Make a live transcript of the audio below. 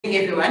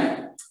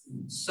Everyone.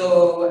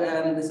 So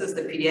this is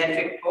the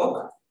pediatric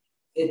talk.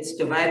 It's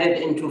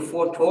divided into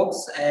 4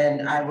 talks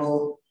and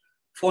 4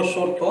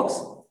 short talks.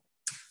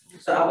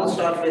 So I will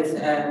start with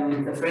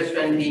the first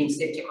one being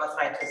septic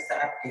arthritis, the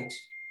update.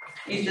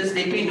 Please just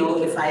let me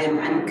know if I am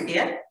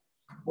unclear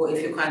or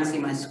if you can't see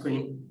my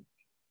screen.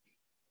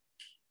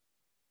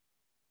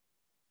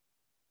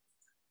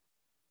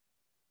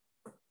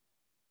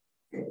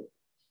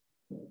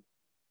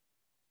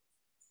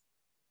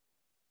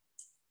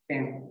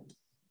 Okay.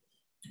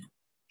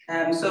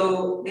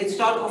 So let's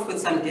start off with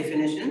some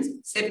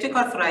definitions. Septic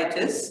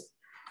arthritis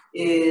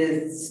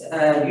is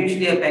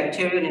usually a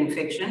bacterial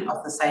infection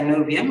of the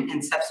synovium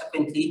and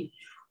subsequently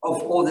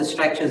of all the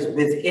structures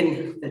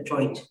within the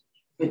joint,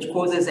 which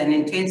causes an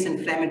intense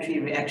inflammatory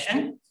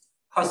reaction,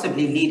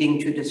 possibly leading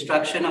to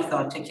destruction of the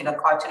articular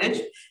cartilage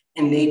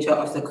and later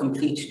of the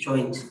complete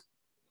joint.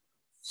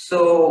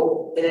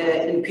 So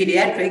in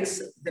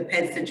pediatrics, the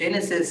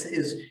pathogenesis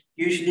is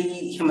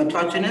usually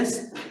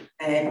hematogenous.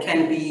 It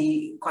can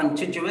be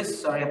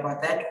contiguous, sorry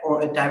about that,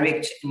 or a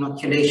direct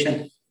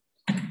inoculation.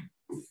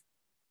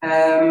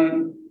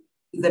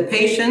 The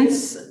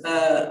patients,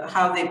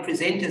 how they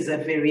present is a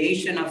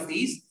variation of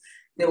these.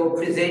 They will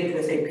present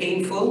with a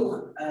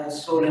painful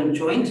swollen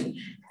joint.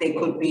 They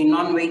could be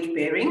non-weight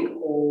bearing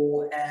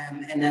or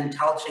an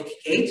antalgic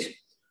gait.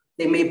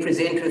 They may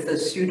present with a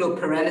pseudo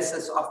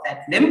paralysis of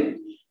that limb,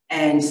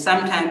 and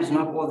sometimes,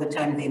 not all the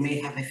time, they may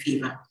have a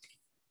fever.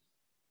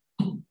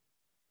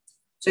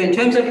 So in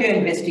terms of your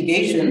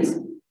investigations,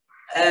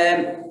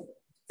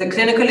 the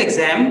clinical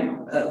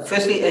exam,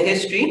 firstly, a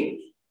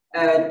history.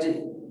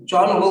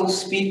 John will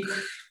speak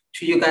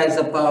to you guys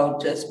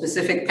about a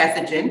specific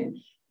pathogen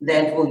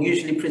that will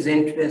usually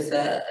present with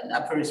an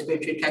upper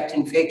respiratory tract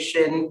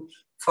infection,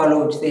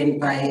 followed then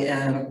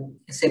by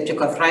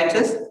septic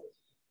arthritis.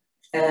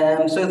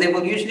 So they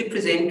will usually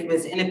present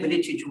with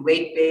inability to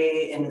weight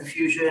bear, an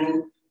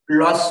effusion,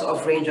 loss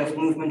of range of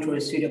movement or a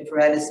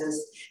pseudoparalysis,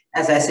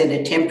 as I said,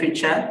 a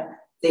temperature.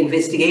 The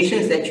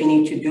investigations that you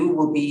need to do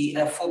will be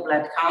a full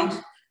blood count,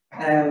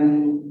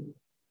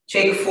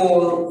 check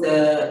for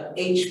the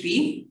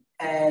HB,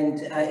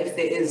 and if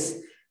there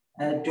is,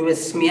 do a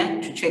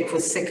smear to check for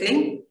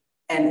sickling,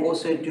 and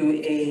also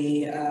do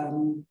a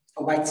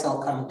white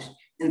cell count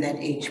in that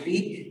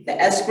HB.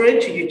 The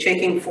aspirate, you're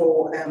checking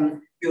for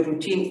your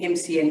routine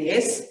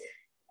MCNS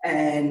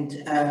and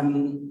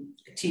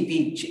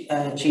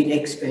TB gene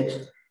expert.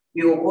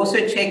 You'll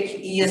also check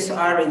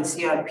ESR and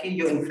CRP,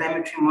 your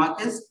inflammatory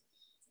markers.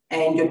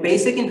 And your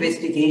basic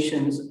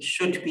investigations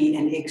should be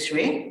an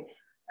X-ray.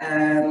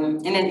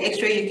 In an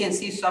X-ray, you can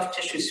see soft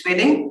tissue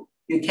swelling.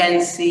 You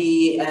can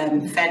see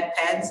fat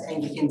pads,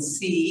 and you can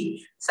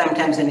see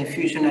sometimes an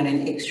effusion on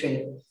an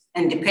X-ray.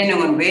 And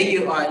depending on where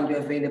you are in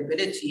your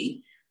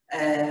availability,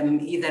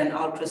 either an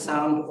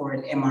ultrasound or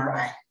an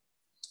MRI.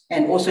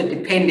 And also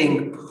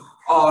depending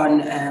on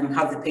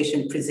how the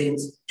patient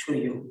presents to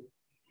you.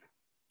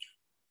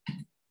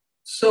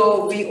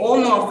 So we all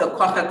know of the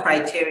Kocher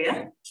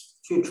criteria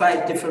to try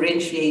to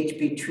differentiate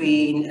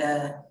between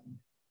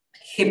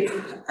hip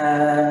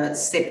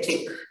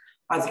septic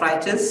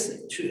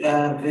arthritis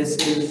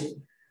versus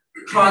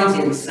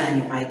transient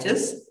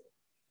synovitis.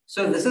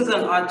 So this is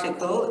an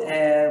article,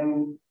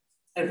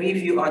 a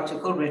review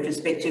article,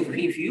 retrospective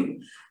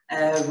review,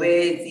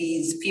 where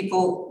these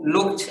people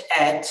looked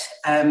at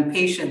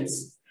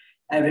patients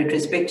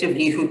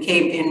retrospectively who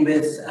came in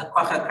with a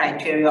Kocher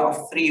criteria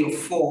of 3 or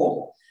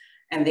 4.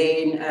 And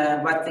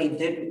then what they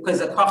did, because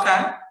the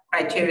Kocher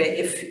criteria,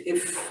 if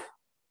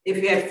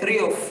you have 3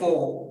 or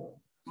 4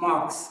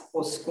 marks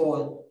or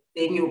score,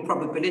 then your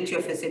probability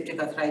of septic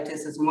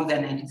arthritis is more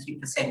than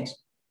 93%.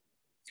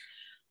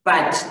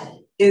 But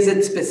is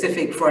it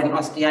specific for an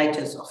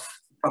osteitis of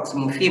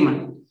proximal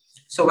femur?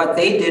 So what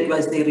they did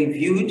was they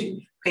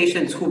reviewed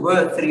patients who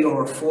were 3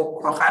 or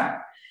 4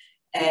 Kocher,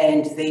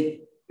 and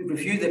they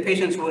reviewed the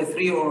patients who were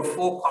 3 or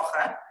 4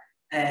 Kocher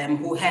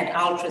who had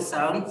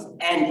ultrasounds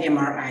and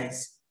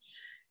MRIs.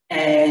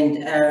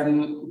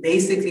 And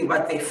basically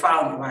what they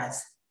found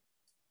was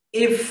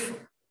if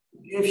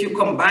you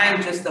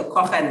combine just the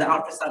Kocher and the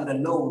ultrasound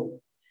alone,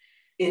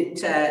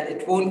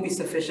 it won't be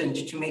sufficient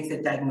to make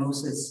the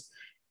diagnosis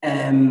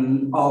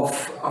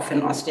of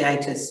an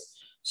osteitis.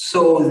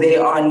 So they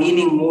are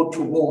leaning more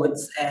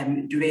towards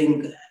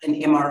doing an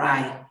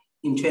MRI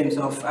in terms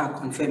of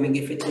confirming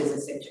if it is a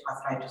septic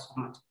arthritis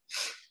or not,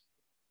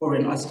 or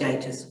an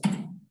osteitis.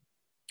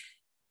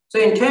 So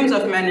in terms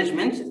of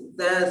management,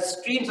 the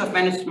streams of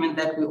management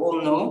that we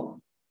all know,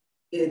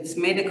 it's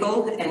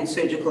medical and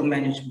surgical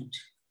management.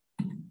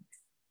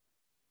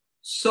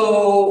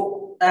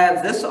 So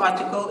this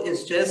article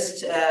is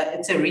just,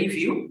 it's a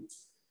review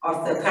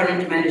of the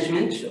current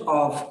management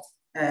of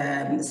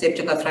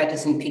septic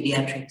arthritis in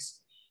pediatrics.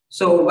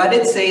 So what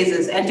it says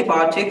is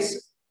antibiotics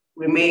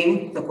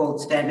remain the gold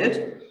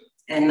standard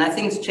and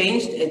nothing's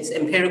changed. It's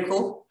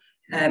empirical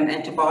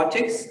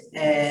antibiotics.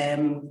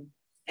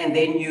 And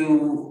then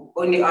you,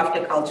 only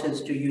after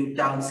cultures do you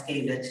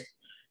downscale it.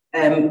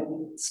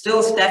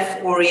 Still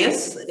Staph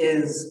aureus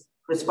is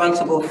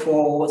responsible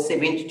for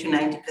 70 to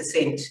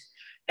 90%,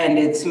 and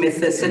it's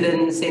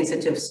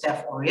methicillin-sensitive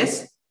Staph aureus.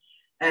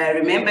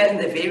 Remember, in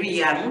the very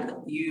young,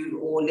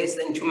 or less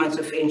than 2 months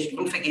of age,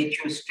 don't forget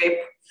your strep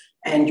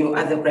and your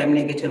other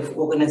gram-negative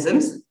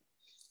organisms.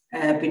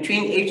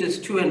 Between ages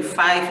 2 and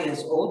 5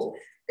 years old,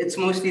 it's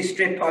mostly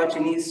strep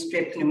pyogenes,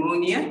 strep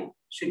pneumonia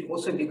should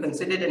also be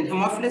considered, and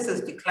Haemophilus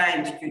has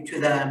declined due to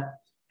the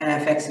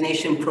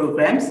vaccination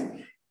programs.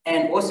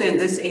 And also in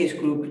this age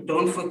group,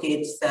 don't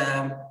forget the,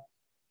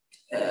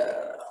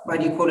 what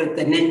do you call it,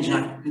 the ninja,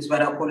 is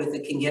what I call it,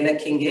 the Kingella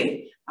Kinge.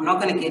 I'm not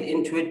going to get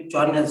into it.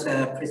 John has a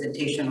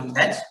presentation on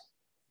that.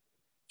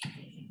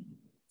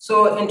 So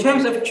in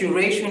terms of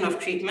duration of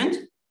treatment,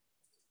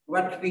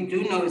 what we do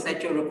know is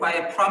that you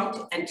require prompt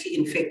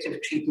anti-infective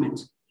treatment,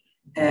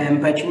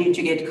 but you need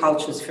to get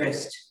cultures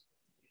first.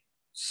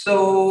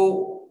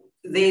 So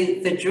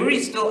the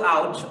jury's still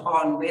out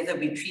on whether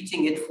we're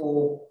treating it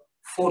for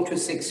 4 to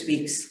 6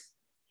 weeks.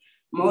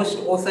 Most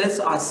authors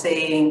are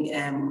saying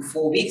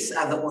 4 weeks,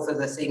 other authors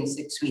are saying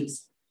 6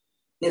 weeks.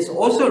 There's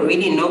also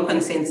really no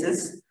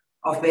consensus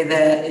of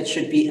whether it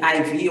should be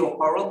IV or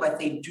oral, but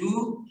they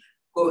do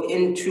go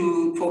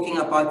into talking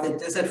about the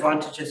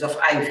disadvantages of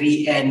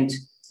IV and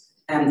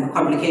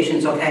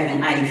complications of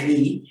having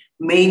IV,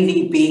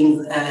 mainly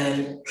being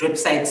drip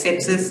site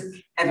sepsis,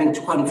 having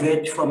to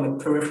convert from a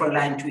peripheral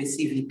line to a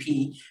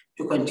CVP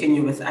to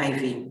continue with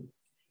IV.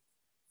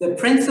 The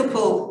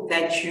principle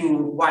that you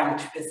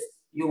want with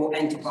your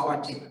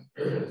antibiotic.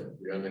 Can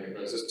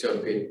I just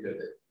jump in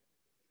here?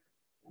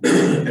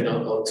 And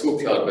I'll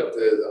talk loud, but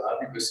the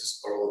IV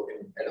versus oral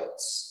in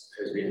adults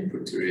has been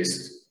put to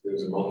rest. There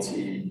was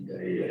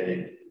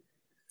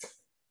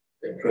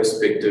a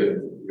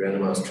prospective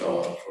randomized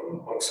trial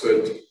from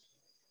Oxford.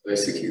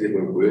 Basically, there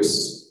were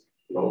worse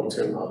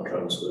long-term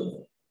outcomes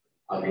with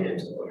IV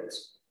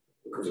antibiotics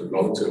because of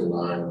long-term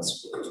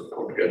lines, because of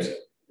complications.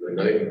 There were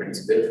no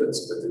increased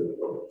benefits, but there were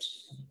problems.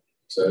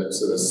 So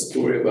the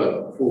story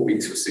about 4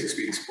 weeks or 6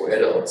 weeks for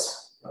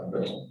adults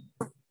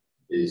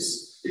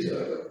is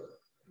over.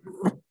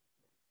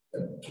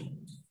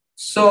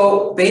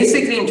 So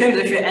basically, in terms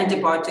of your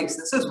antibiotics,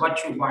 this is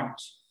what you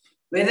want.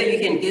 Whether you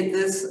can get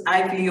this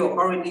IV or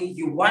orally,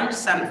 you want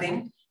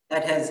something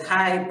that has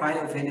high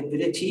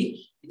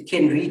bioavailability, it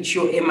can reach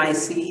your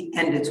MIC,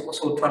 and it's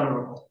also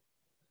tolerable.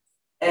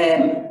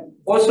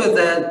 Also,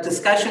 the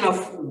discussion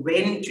of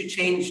when to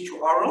change to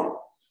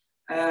oral,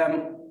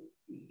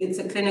 it's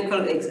a clinical,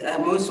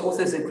 most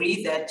authors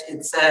agree that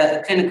it's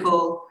a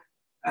clinical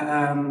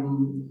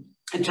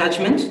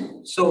judgment.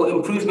 So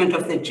improvement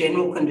of the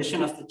general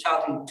condition of the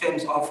child in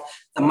terms of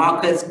the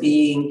markers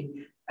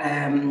being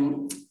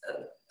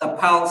the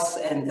pulse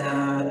and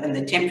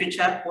the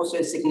temperature, also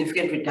a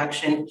significant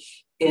reduction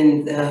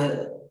in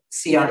the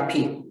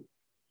CRP.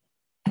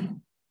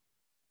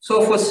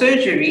 So for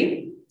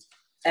surgery,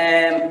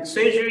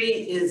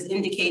 surgery is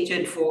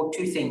indicated for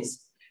 2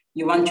 things.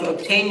 You want to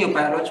obtain your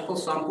biological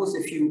samples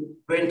if you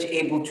weren't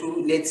able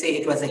to, let's say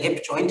it was a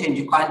hip joint and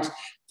you can't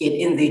get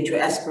in there to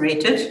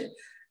aspirate it.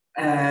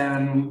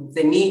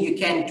 The knee, you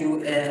can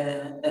do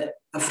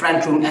a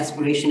front room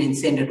aspiration and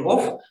send it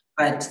off,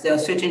 but there are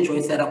certain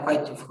joints that are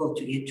quite difficult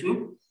to get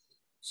to.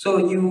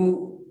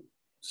 So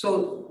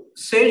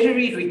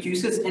surgery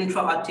reduces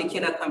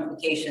intra-articular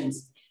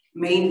complications,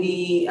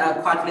 mainly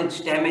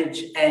cartilage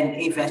damage and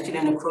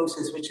avascular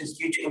necrosis, which is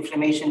due to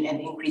inflammation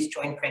and increased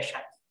joint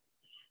pressure.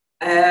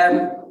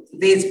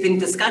 There's been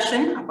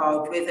discussion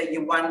about whether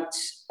you want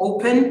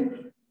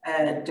open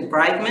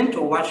debridement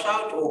or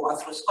washout or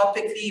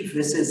arthroscopically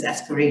versus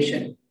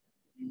aspiration.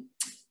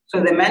 So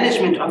the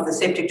management of the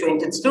septic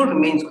joint, it still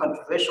remains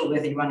controversial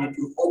whether you want to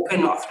do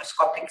open or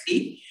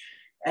arthroscopically.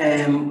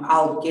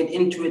 I'll get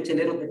into it a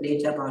little bit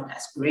later about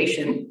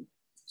aspiration.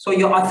 So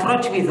your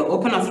arthrotomy, the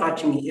open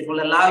arthrotomy, it will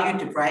allow you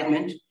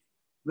debridement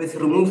with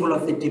removal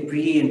of the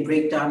debris and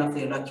breakdown of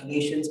the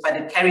inoculations, but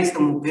it carries the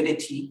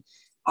morbidity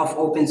of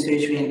open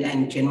surgery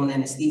and general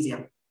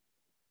anesthesia.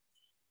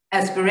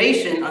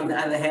 Aspiration, on the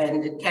other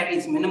hand, it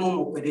carries minimal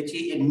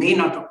morbidity. It may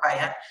not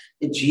require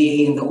the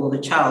GA in the older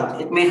child.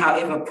 It may,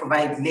 however,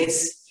 provide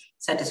less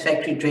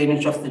satisfactory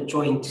drainage of the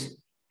joint,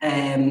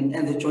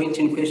 and the joint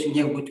in question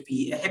here would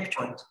be a hip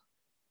joint.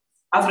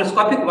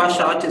 Arthroscopic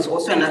washout is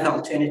also another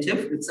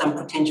alternative with some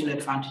potential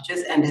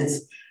advantages and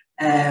is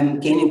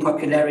gaining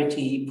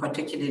popularity,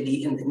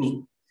 particularly in the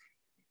knee.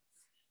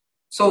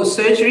 So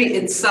surgery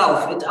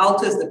itself, it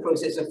alters the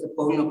process of the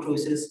bone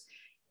necrosis,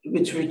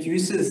 which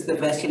reduces the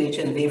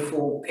vasculature and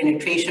therefore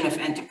penetration of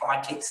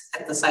antibiotics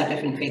at the site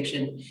of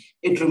infection.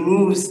 It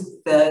removes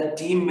the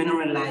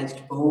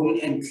demineralized bone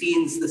and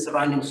cleans the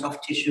surrounding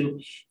soft tissue,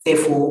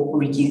 therefore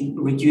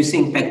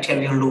reducing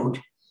bacterial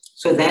load.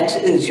 So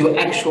that is your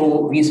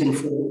actual reason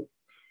for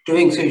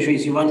doing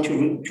surgeries. You want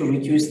to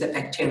reduce the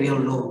bacterial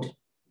load.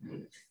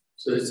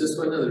 So there's just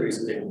one other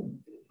reason in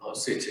our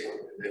setting,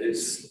 and that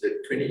is that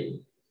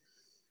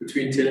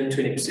between 10 and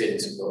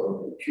 20%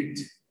 of acute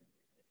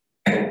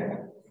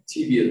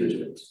TB of the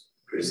joint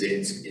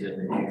presents in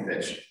an acute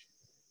fashion.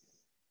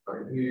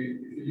 If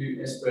you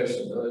do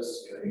aspiration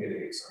dose, you're only going to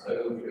get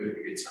synovial fluid.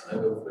 You get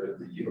synovial fluid,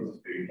 the yield is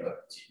very low.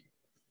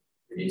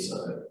 You need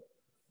synovial,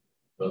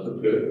 not the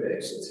fluid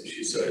action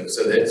tissue.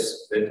 So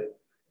that's that.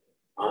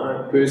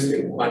 I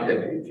personally am quite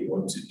happy if you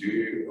want to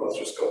do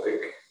arthroscopic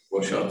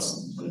washouts.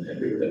 I'm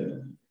happy with that.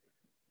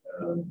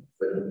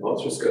 But an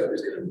arthroscope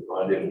is going to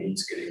provide you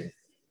needs getting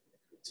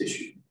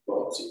tissue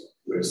biopsy,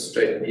 whereas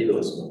straight needle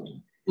is not.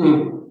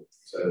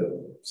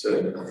 So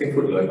I think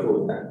for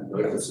local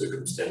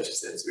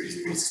circumstances, that's the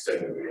reason we stay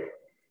over here.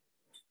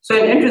 So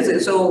interesting.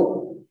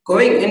 So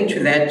going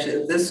into that,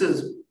 this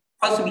is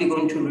possibly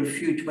going to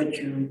refute what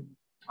you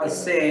are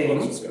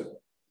saying.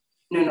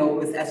 No,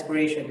 with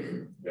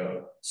aspiration.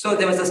 Yeah. So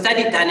there was a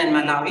study done in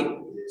Malawi.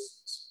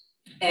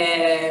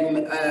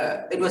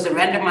 It was a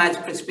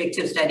randomized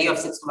prospective study of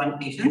 61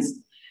 patients.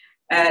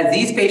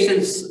 These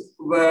patients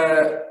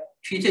were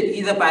treated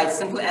either by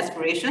simple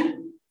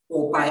aspiration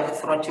or by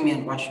osteotomy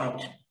and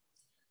washout.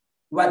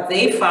 What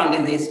they found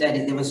in their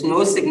study, there was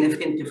no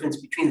significant difference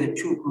between the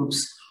two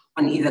groups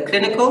on either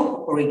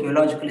clinical or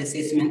radiological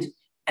assessment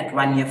at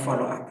 1 year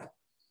follow-up.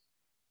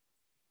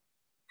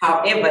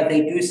 However,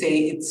 they do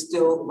say it's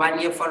still 1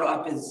 year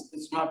follow-up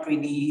is not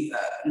really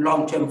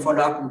long-term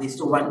follow-up, and they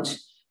still want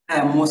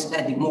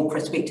more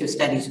prospective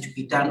studies to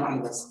be done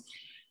on this.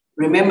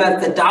 Remember,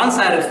 the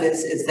downside of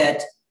this is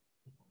that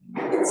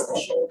it's the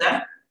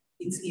shoulder,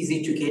 it's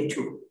easy to get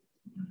to.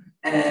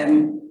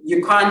 You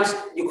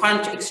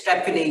can't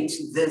extrapolate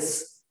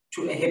this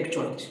to a hip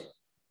joint,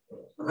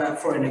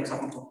 for an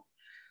example.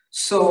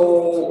 So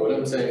what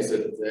I'm saying is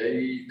that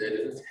they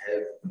didn't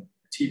have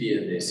TB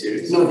in their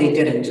series. No, they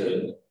didn't.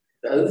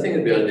 The other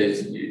thing behind it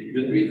is you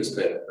didn't read this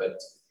paper, but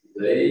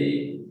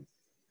they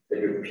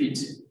repeat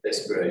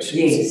aspirations.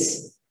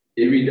 Yes.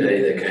 Every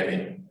day they came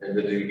in and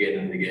did it again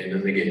and again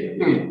and again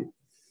and again.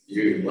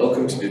 You're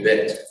welcome to do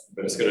that,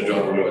 but it's going to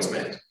drive all of us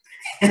mad.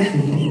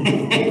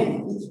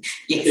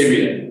 Yes. Every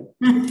day.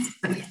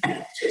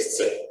 Just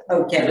say.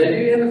 Okay. And they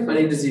do have a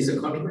funny disease. I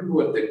can't remember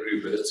what they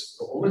grew, but it's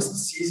almost a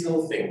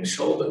seasonal thing.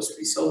 Shoulders.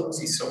 We seldom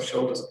see soft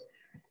shoulders.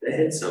 They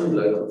had some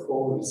local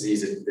form of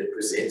disease that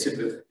presented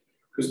with,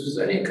 because it was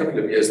only a couple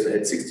of years and they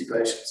had 60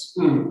 patients.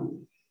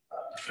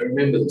 I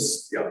remember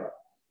this, yeah.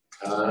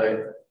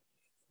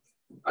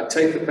 I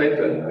take the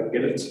paper, I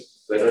get it.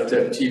 They don't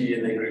have TB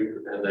in their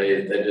group, and they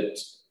did.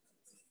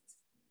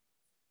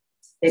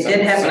 They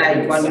did have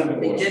like one.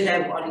 They did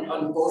have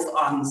on both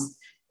arms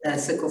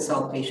sickle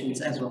cell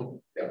patients as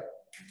well. Yeah.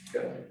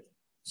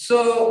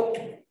 So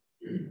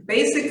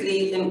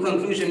basically, in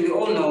conclusion, we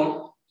all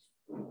know,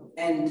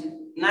 and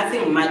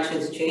nothing much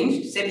has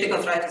changed. Septic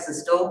arthritis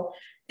is still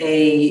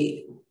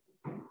an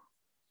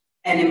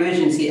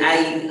emergency.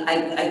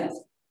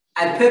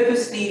 I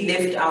purposely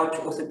left out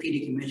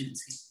orthopedic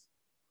emergency.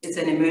 It's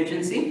an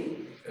emergency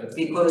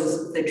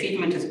because the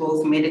treatment is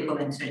both medical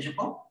and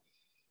surgical.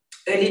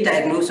 Early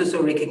diagnosis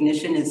or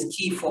recognition is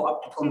key for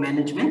optimal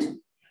management.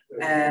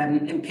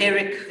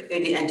 Empiric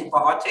early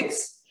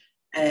antibiotics,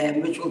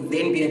 which will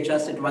then be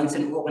adjusted once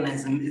an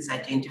organism is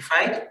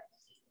identified.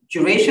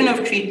 Duration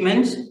of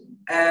treatment,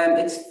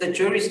 it's the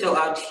jury's still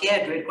out here.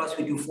 At Red Cross,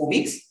 we do 4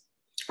 weeks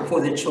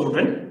for the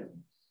children.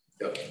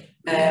 Yep.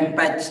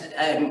 But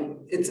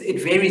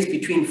it varies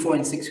between 4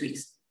 and 6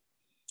 weeks.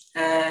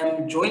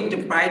 Joint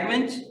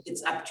debridement,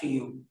 it's up to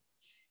you.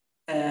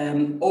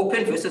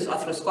 Open versus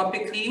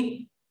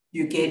arthroscopically,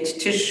 you get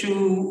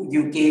tissue,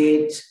 you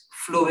get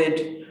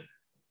fluid.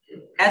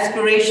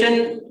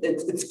 Aspiration,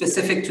 it's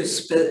specific to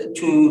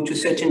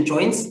certain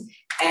joints,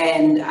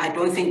 and I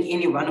don't think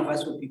any one of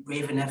us would be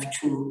brave enough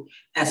to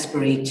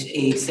aspirate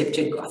a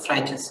septic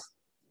arthritis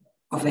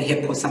of a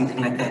hip or something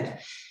like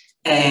that.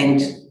 And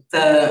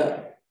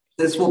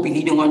this will be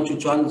leading on to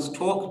John's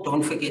talk.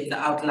 Don't forget the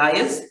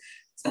outliers,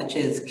 such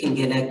as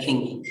Kingela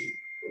Kingi.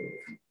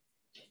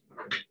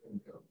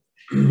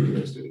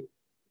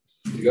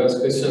 You guys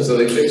questions? Are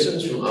there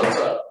questions from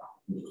outside?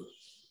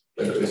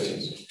 No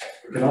questions.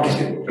 Can I ask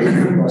you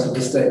at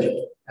this stage?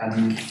 I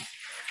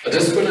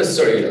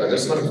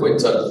just want to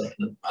point out,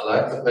 I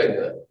like the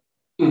paper,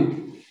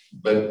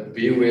 but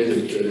be aware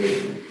that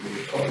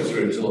the Cocker's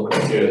original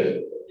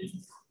criteria,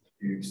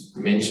 you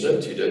mentioned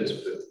it, you did,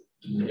 but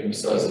didn't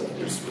emphasize it,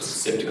 it was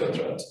septic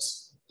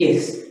arthritis.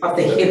 Yes, of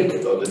the hip.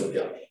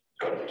 Yeah,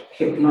 got it.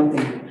 Hip, not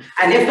the hip.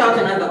 I left out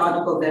another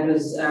article that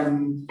was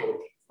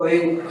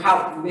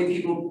where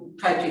people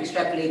try to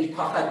extrapolate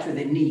Cocker to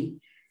the knee.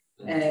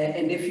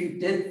 And if you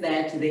did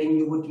that, then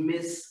you would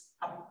miss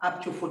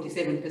up to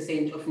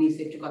 47% of knee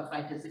septic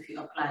arthritis if you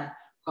apply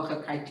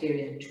Cocker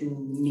criteria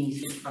to knee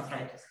septic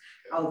arthritis.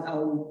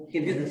 I'll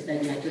give you the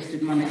study, I just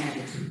didn't want to add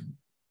it.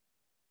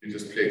 You're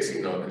just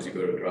flexing now because you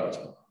got it right.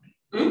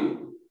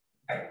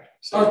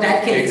 So oh,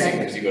 that kid, right?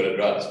 Because you got it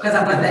right. Because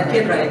I got that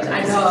kid right.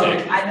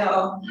 I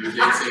know. You're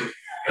flexing.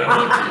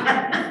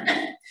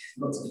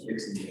 Lots of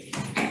flexing.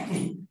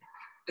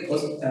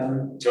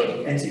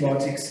 John.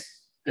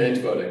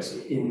 Antibiotics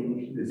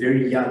in the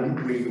very young,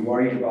 where you're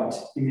worried about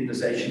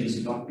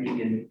immunizations not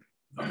being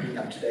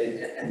up to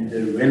date, and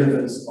the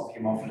relevance of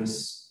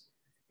Haemophilus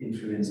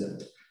influenza.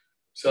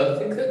 So I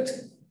think that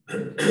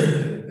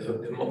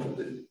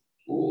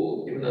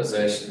all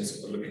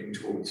immunizations are looking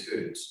towards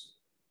herds.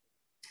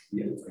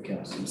 Yeah, okay.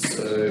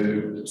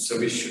 So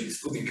we should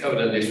still be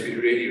covered unless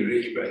we're really,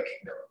 really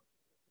breaking down.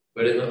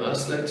 But in the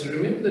isolated,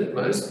 remember that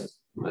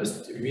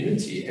most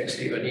immunity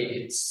actually only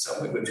hits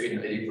somewhere between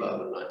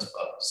 85 and 95%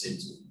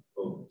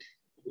 of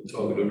the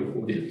target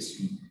audience.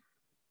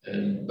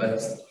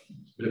 But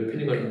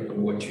depending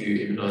on what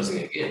you're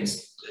immunizing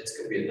against, that's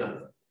going to be enough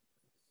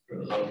for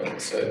an outcome.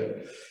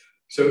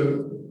 So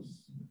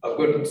I've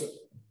got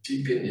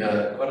deep in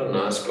here quite a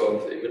nice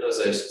graph. The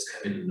immunizations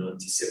came in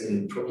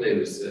 97. Probably there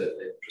was a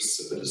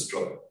precipitous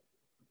drop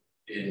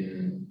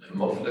in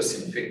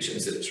Haemophilus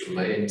infections that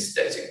remained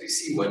static. We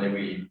see one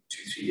every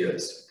 2-3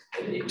 years.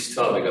 And each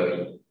time we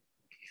go,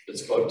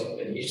 it's odd.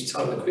 And each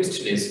time the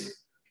question is,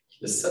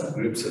 the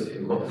subgroups of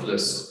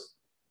Haemophilus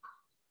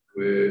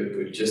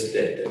were just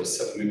that. There were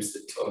subgroups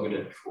that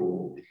targeted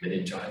for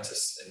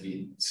meningitis, and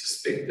we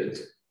suspected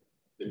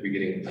that we're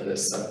getting other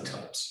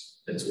subtypes.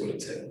 That's all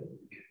it's happening.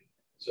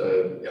 So,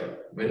 yeah,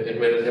 when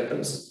it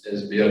happens,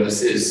 as Viola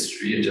says,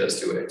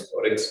 readjust your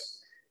antibiotics,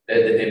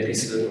 add the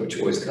ampicillin, which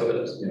always covered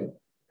us,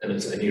 and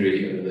it's only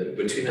really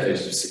between the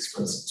ages of 6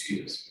 months and 2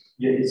 years.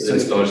 Yeah, so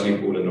it's largely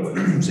fallen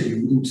away. So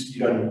you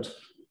don't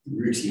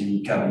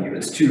routinely cover you.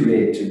 It's too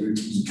rare to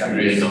routinely cover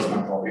really you. Not.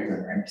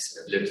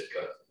 Let it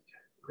go.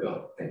 Yeah.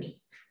 Thank you.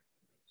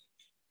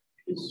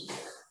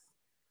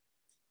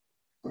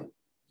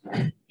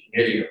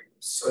 Here you go.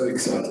 So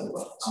excited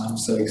about it. I'm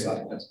so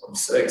excited. I'm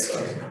so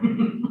excited.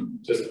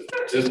 just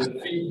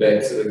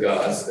feedback to the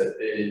guys that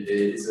there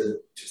is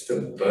just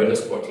a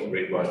bonus bottle of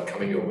red wine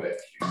coming your way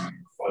if you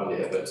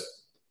finally have it.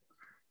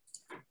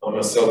 I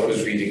myself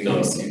was reading now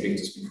this evening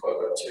just before I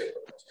got here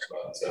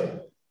about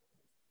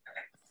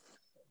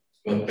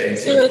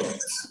Stewart,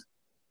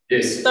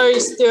 yes. Sorry,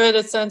 Stewart,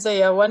 it's Sansa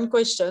here. One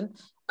question.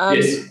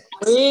 Yes.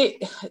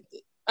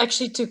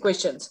 Actually, 2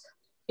 questions.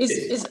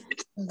 Is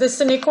the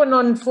sine qua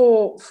non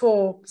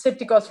for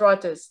septic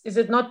arthritis, is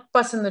it not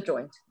pus in the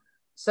joint?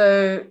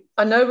 So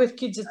I know with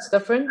kids it's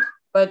different,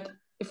 but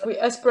if we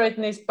aspirate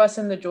and there's pus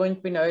in the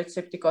joint, we know it's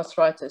septic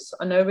arthritis.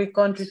 I know we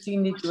can't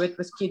routinely do it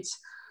with kids,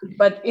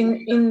 but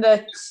in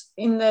that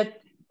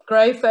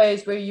grey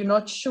phase where you're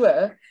not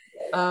sure,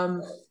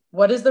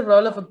 what is the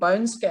role of a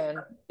bone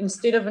scan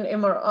instead of an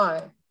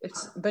MRI?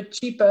 It's a bit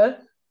cheaper.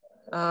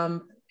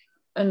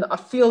 And I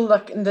feel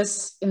like in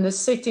this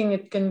setting,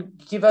 it can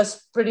give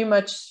us pretty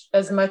much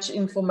as much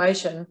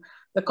information.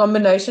 The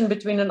combination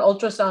between an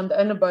ultrasound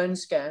and a bone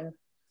scan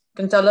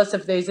can tell us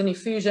if there's an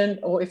effusion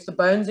or if the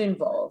bone's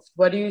involved.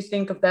 What do you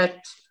think of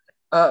that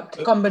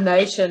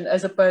combination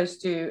as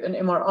opposed to an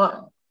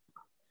MRI?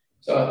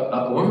 So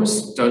I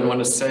almost don't want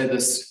to say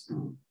this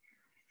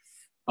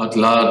out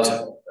loud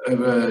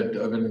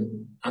over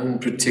an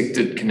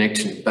unprotected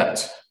connection,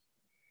 but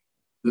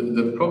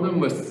the problem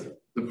with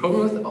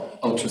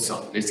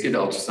ultrasound, let's get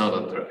ultrasound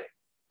out the way.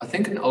 I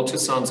think an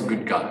ultrasound's a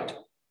good guide.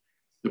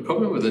 The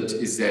problem with it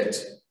is that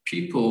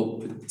people,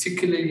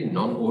 particularly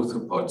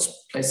non-orthopods,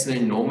 place an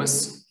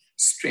enormous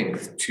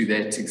strength to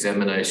that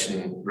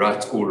examination,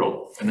 right or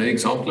wrong. And an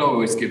example I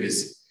always give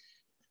is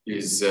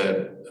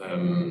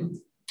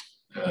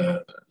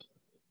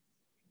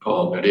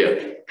Paul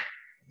Maria,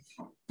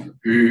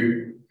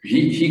 who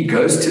he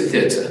goes to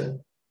theatre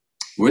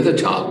with a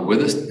child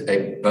with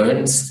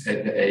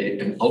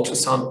an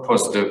ultrasound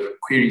positive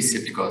query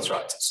septic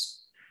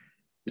arthritis.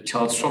 The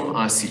child's from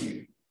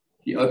ICU.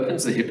 He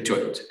opens the hip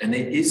joint and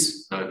there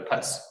is no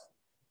pus.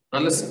 Now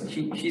listen,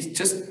 he's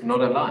just not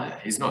a liar.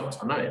 He's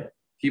not. I know him.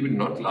 He would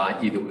not lie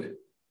either way.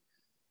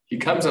 He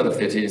comes out of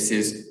theatre and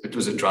says, it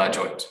was a dry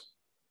joint.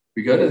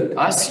 We go to the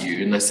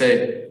ICU and they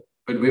say,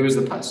 but where was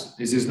the pus?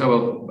 He says, no,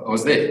 well, I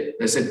was there.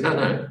 They said,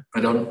 no,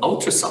 but on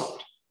ultrasound,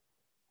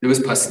 there was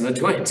pus in the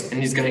joint. And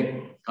he's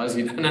going, guys,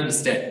 you don't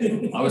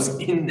understand. I was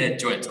in that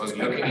joint. I was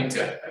looking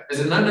into it. I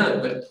said, no,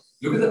 but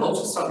look at the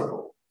ultrasound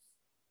report.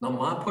 Now,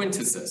 my point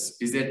is this,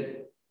 is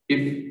that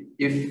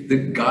if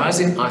the guys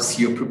in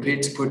ICU are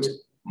prepared to put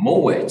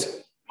more weight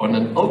on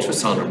an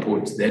ultrasound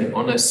report than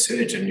on a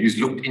surgeon who's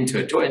looked into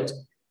a joint,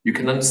 you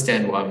can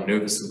understand why I'm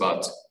nervous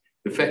about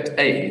the fact,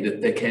 A,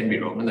 that they can be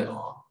wrong, and they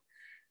are,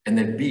 and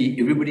then B,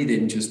 everybody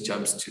then just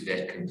jumps to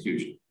that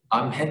conclusion.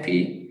 I'm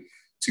happy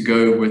to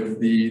go with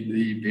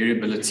the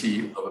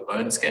variability of a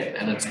bone scan,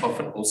 and it's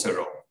often also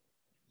wrong.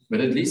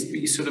 But at least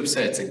we sort of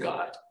say it's a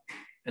guide.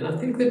 And I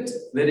think that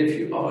if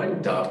you are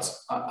in doubt,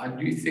 I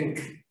do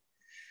think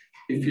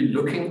if you're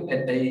looking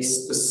at a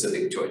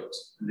specific joint,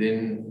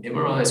 then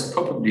MRI is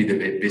probably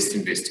the best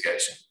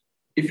investigation.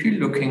 If you're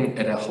looking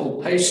at a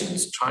whole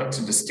patient trying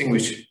to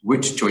distinguish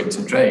which joint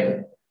to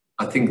drain,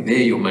 I think there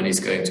your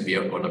money's going to be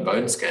on a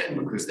bone scan,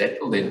 because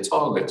that will then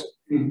target.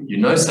 You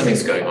know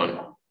something's going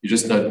on, you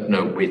just don't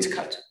know where to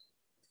cut.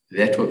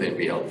 That will then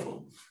be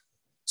helpful.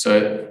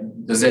 So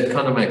does that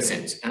kind of make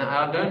sense? And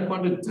I don't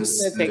want to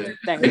the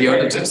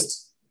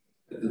radiologists.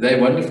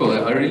 They're wonderful.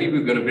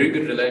 We've got a very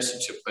good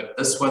relationship, but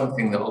this one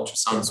thing, the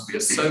ultrasounds, we are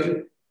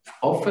so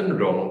often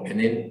wrong, and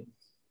then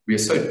we are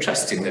so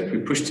trusting that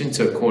we're pushed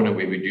into a corner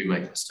where we do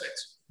make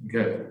mistakes.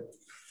 Okay.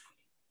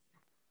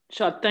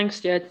 shot. Thanks,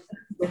 Jed.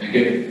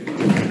 Okay.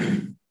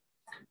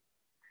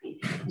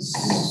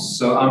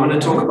 So I'm going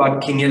to talk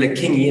about Kingella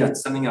kingi.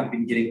 It's something I've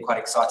been getting quite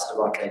excited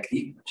about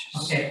lately, which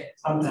is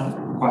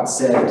quite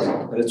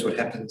sad, but it's what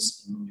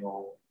happens in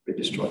your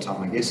registrar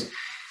time, I guess.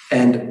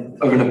 And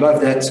over and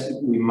above that,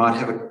 we might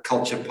have a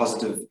culture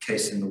positive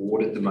case in the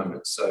ward at the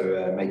moment,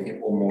 so making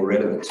it all more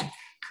relevant.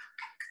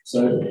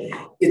 So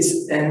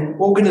it's an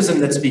organism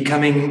that's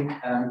becoming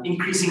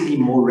increasingly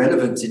more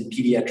relevant in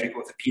pediatric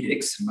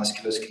orthopedics and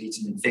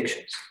musculoskeletal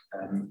infections.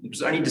 It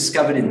was only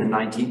discovered in the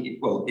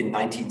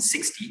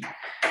 1960,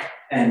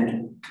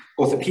 and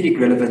orthopedic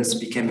relevance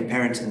became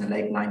apparent in the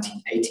late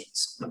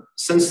 1980s.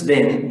 Since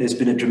then, there's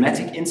been a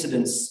dramatic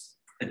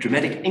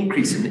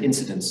increase in the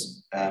incidence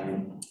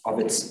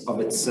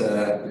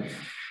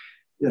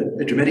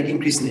a dramatic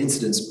increase in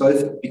incidence,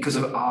 both because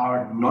of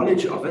our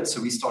knowledge of it,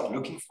 so we start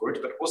looking for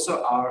it, but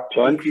also our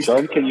John,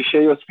 can you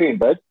share your screen,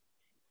 bud?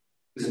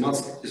 Is it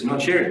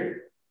not sharing?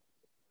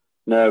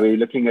 No, we're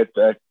looking at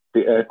the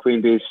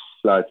Queen Bee's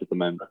slides at the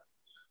moment.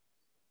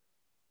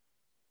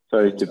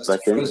 Sorry to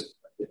back in.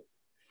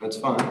 That's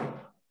fine.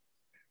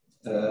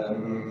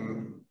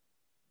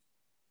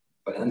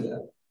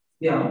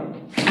 Yeah.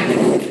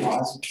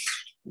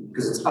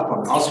 Because it's up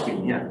on our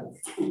screen, yeah.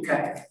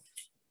 Okay.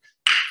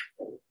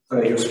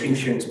 Oh, your screen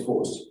sharing is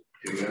paused.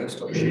 Here we go,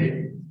 stop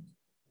sharing.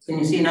 Can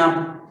you see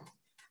now?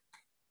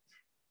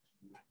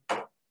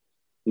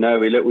 No,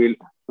 we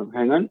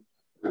hang on.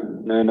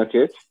 No, not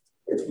yet.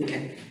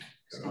 Okay.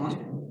 So,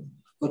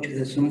 go to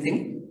the Zoom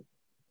thing.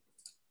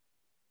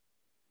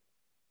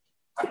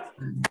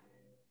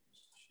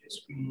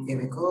 There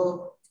we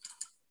go.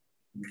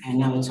 And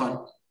now it's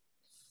on.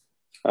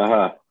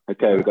 Aha,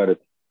 okay, we got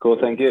it. Cool,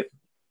 thank you.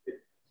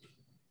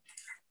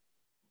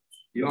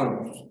 You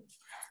on?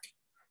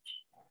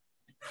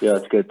 Yeah,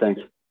 it's good,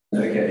 thanks.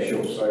 Okay,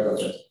 sure, sorry about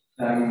that.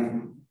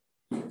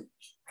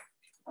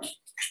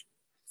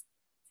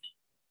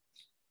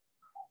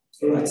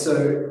 All right,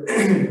 so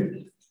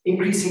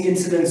increasing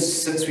incidence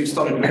since we've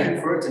started looking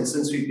for it and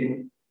since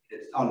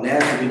our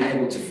labs have been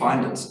able to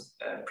find it.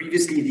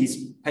 Previously,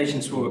 these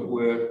patients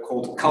were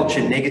called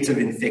culture negative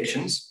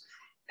infections.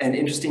 And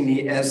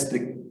interestingly, as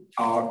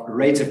our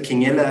rate of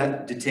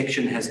Kingella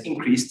detection has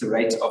increased, the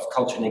rate of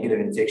culture negative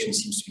infection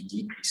seems to be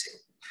decreasing.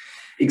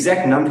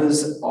 Exact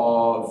numbers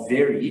are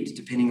varied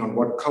depending on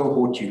what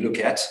cohort you look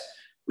at,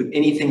 with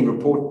anything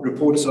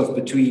reports of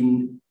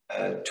between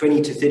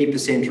 20 to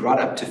 30%, right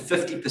up to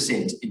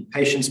 50% in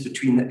patients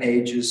between the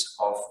age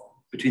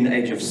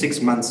of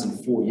 6 months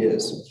and 4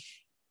 years.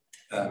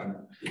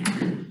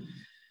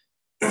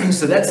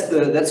 So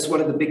that's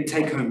one of the big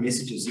take-home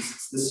messages.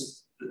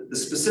 The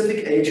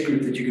specific age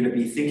group that you're going to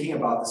be thinking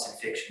about this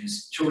infection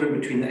is children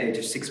between the age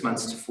of 6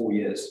 months to 4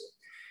 years.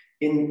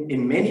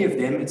 In many of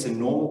them, it's a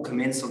normal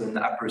commensal in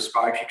the upper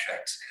respiratory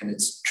tract, and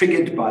it's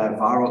triggered by a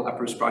viral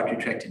upper respiratory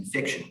tract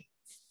infection.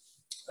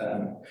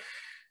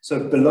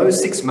 So below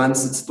 6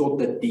 months, it's thought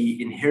that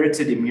the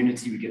inherited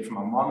immunity we get from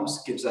our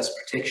moms gives us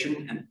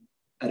protection, and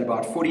at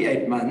about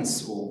 48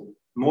 months, or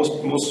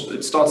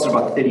it starts at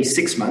about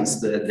 36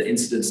 months, the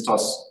incidence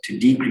starts to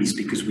decrease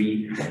because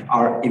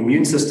our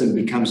immune system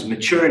becomes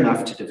mature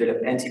enough to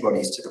develop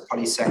antibodies to the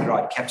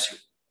polysaccharide capsule.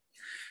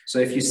 So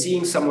if you're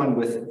seeing someone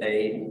with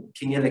a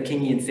Kingella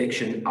kingi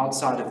infection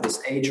outside of this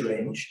age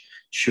range,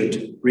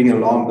 should ring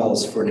alarm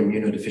bells for an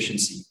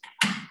immunodeficiency.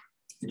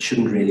 It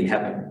shouldn't really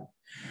happen.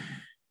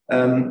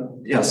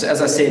 So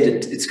as I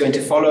said, it's going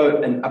to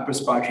follow an upper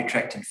respiratory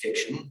tract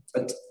infection,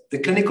 but the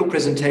clinical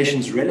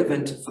presentation is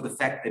relevant for the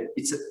fact that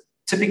it's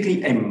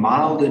typically a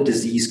milder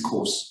disease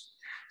course.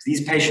 So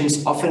these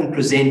patients often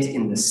present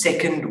in the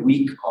second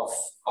week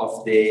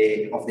of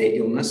their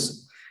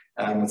illness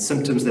with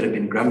symptoms that have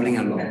been grumbling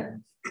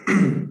along.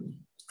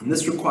 And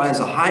this requires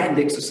a high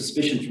index of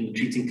suspicion from the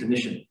treating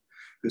clinician,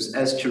 because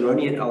as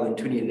Chironi et al. In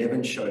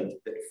 2011 showed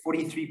that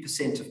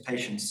 43% of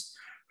patients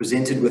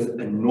presented with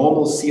a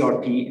normal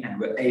CRP and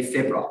were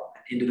afebrile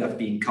and ended up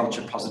being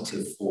culture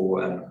positive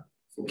for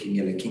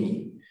Kingella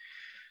kingi.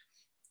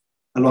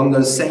 Along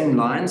those same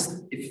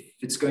lines, if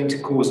it's going to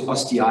cause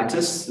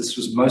osteitis, this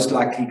was most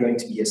likely going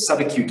to be a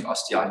subacute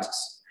osteitis.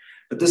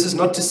 But this is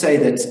not to say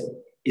that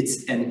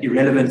it's an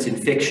irrelevant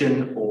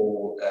infection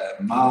or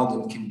mild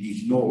and can be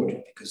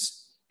ignored,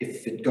 because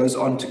if it goes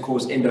on to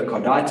cause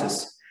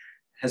endocarditis, it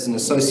has an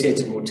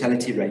associated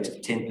mortality rate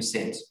of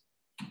 10%.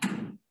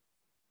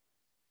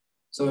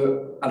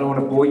 So I don't want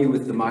to bore you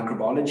with the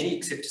microbiology,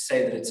 except to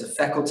say that it's a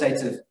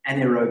facultative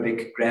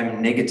anaerobic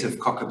gram-negative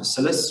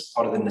coccobacillus,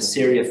 part of the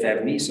Neisseria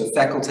family. So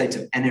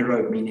facultative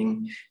anaerobe,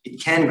 meaning it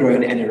can grow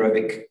in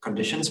anaerobic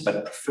conditions,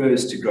 but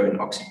prefers to grow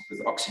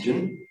with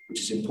oxygen, which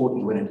is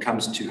important when it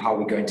comes to how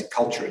we're going to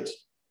culture it.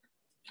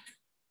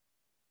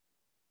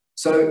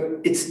 So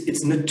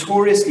it's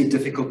notoriously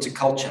difficult to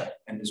culture,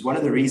 and is one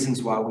of the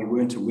reasons why we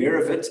weren't aware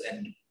of it,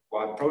 and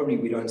why probably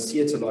we don't see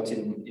it a lot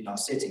in our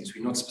settings.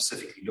 We're not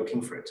specifically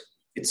looking for it.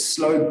 It's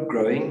slow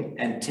growing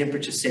and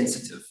temperature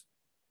sensitive.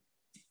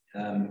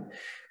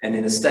 And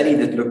in a study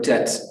that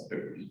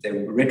they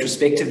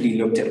retrospectively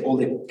looked at all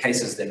the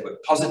cases that were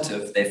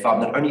positive, they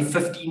found that only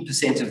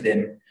 15% of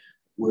them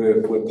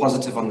were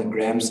positive on the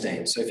gram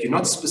stain. So if you're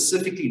not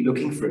specifically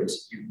looking for it,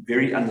 you're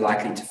very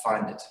unlikely to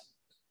find it.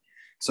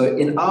 So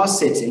in our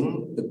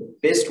setting, the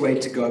best way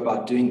to go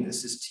about doing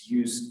this is to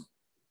use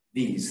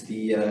these,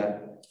 the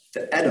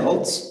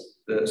adults,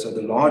 so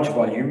the large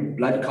volume,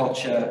 blood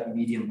culture,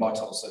 medium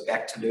bottle, so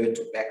Bactalert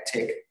or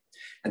Bactec,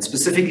 and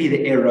specifically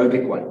the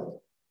aerobic one.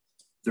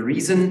 The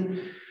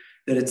reason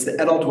that it's the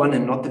adult one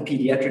and not the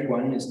pediatric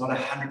one is not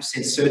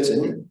 100%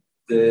 certain.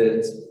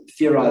 They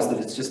theorize that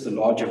it's just the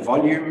larger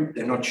volume.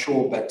 They're not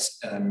sure, but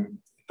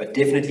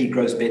definitely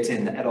grows better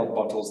in the adult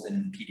bottles than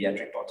in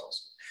pediatric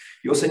bottles.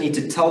 You also need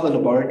to tell the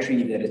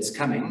laboratory that it's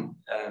coming,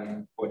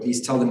 or at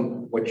least tell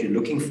them what you're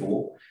looking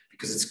for,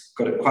 because it's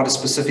got quite a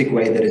specific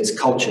way that it's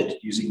cultured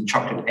using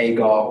chocolate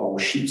agar or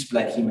sheep's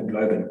blood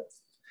hemoglobin.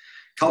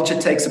 Culture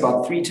takes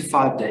about 3 to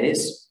 5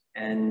 days,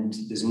 and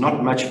there's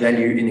not much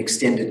value in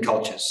extended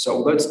cultures. So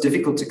although it's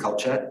difficult to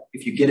culture,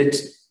 if you get it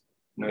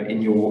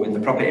in the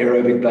proper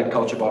aerobic blood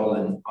culture bottle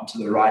and onto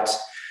the right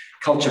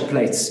culture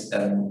plates,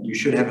 you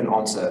should have an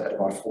answer at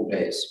about 4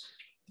 days.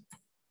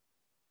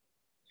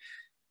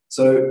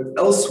 So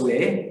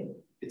elsewhere,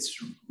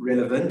 it's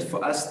relevant.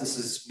 For us, this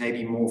is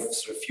maybe more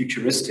sort of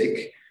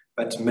futuristic,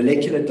 but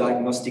molecular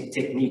diagnostic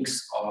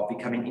techniques are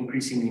becoming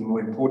increasingly more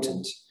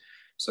important.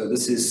 So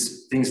this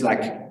is things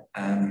like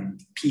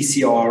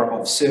PCR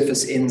of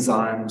surface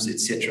enzymes,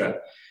 etc.,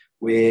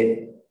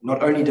 where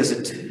not only does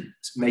it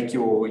make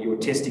your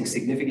testing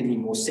significantly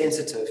more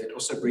sensitive, it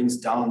also brings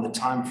down the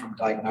time from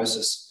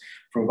diagnosis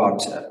from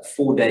about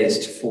 4 days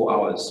to 4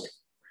 hours.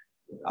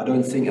 I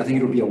think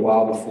it'll be a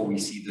while before we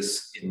see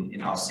this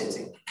in our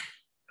setting.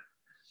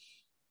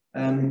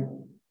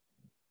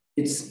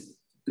 It's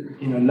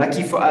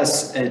lucky for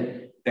us,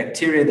 a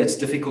bacteria that's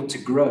difficult to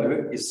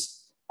grow is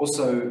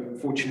also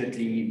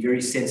fortunately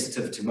very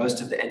sensitive to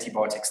most of the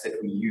antibiotics that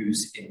we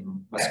use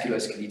in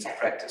musculoskeletal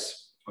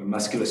practice or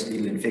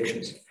musculoskeletal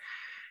infections.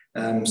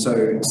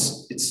 So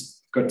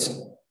it's got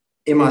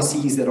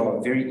MICs that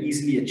are very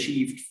easily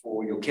achieved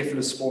for your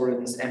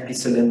cephalosporins,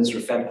 ampicillins,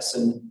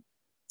 rifampicin,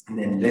 and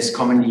then less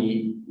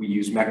commonly we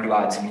use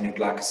macrolides,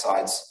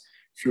 aminoglycosides,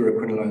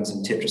 fluoroquinolones,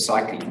 and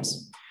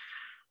tetracyclines.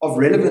 Of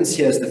relevance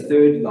here is the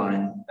third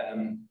line.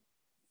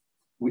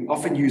 We're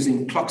often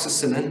using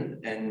cloxacillin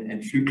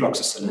and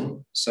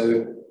flucloxacillin.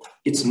 So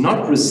it's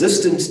not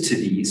resistant to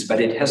these, but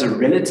it has a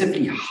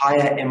relatively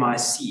higher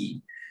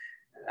MIC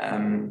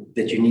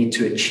that you need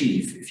to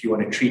achieve if you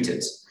want to treat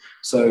it.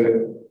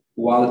 So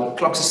while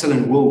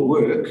cloxacillin will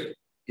work,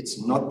 it's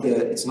not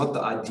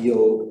the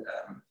ideal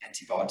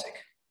antibiotic.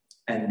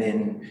 And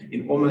then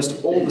in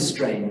almost all the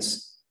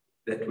strains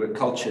that were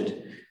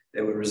cultured,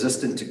 they were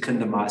resistant to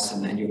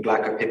clindamycin and your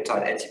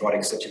glycopeptide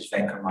antibiotics such as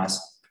vancomycin.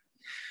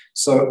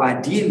 So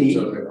ideally,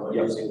 you're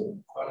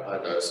using quite high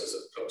doses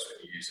of clox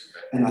when you use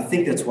it. And I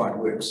think that's why it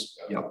works.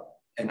 Yeah.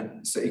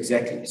 And so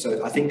exactly.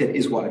 So I think that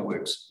is why it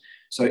works.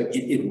 So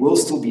it will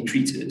still be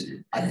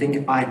treated. I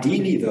think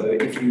ideally though,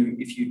 if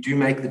you do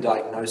make the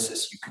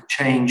diagnosis, you could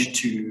change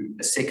to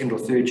a second or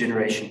third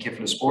generation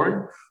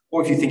cephalosporin,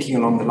 or if you're thinking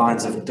along the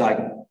lines of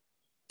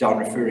down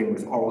referring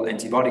with oral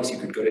antibiotics, you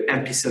could go to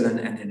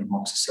ampicillin and then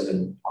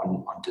amoxicillin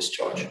on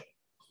discharge.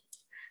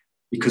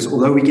 Because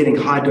although we're getting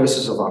high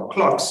doses of our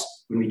clox,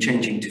 when we're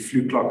changing to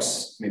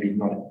fluclox, maybe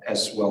not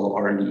as well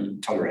orally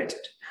tolerated.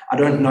 I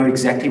don't know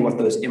exactly what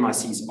those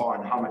MICs are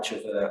and how much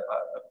of a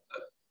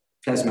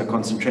plasma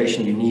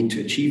concentration you need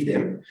to achieve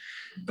them,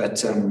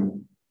 but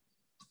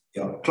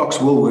yeah, clox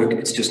will work.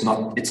 It's just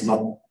not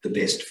the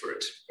best for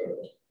it.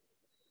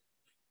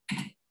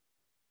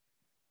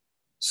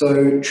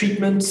 So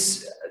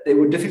treatments, they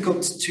were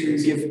difficult to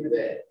give.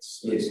 That,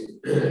 yes.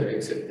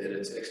 Except that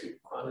it's actually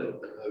quite an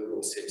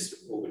overall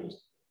sensitive organism.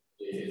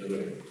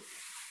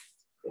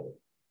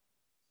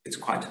 It's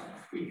quite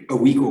a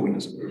weak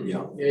organism.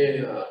 Yeah.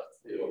 Yeah.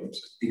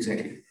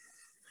 Exactly.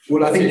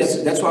 Well, I think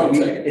that's why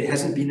it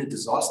hasn't been a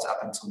disaster up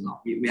until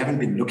now. We haven't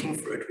been looking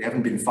for it. We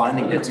haven't been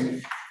finding it,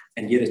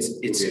 and yet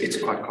it's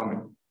quite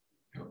common.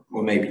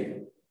 Or maybe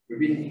we've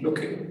been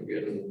looking,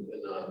 and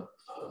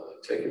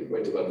take your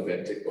point about the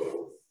Bactec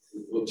bottle.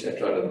 We'll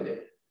chat right in there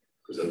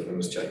because that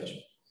must change.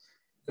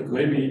 But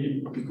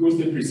maybe because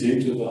they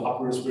present with the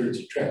upper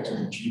respiratory tract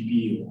and the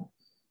GP or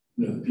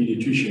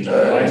pediatrician,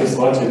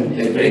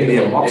 they bring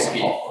their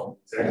oxygen.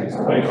 Exactly.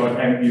 So they got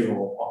ampi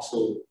or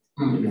oxal.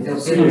 And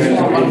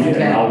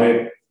now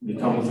they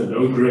come with a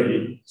low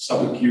grade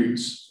subacute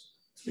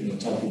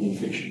type of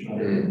infection.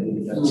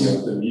 Maybe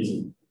that's the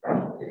reason.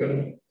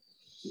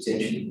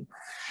 Potentially.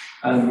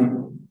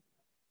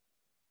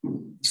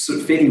 So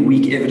fairly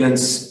weak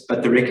evidence,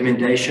 but the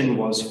recommendation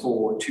was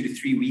for 2 to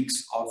 3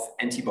 weeks of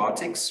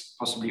antibiotics,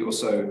 possibly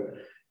also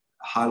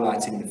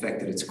highlighting the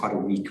fact that it's quite a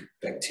weak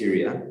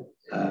bacteria.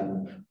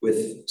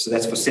 So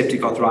that's for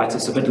septic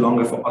arthritis, a bit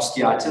longer for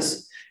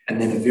osteitis,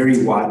 and then a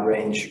very wide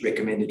range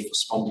recommended for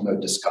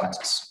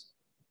spondylodiscitis.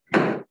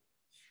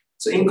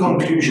 So in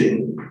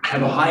conclusion,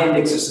 have a high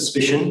index of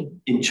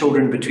suspicion in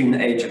children between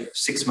the age of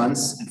 6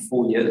 months and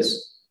 4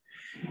 years.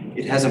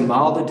 It has a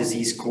milder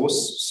disease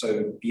course,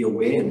 so be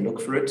aware and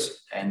look for it,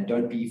 and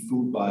don't be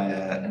fooled by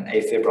an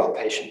afebrile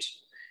patient.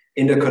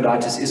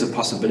 Endocarditis is a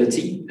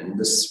possibility, and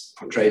this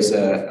portrays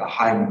a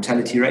higher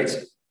mortality rate.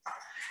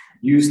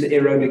 Use the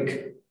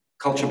aerobic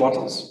culture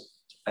bottles.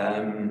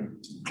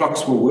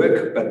 Clocks will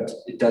work, but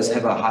it does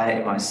have a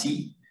higher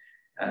MIC,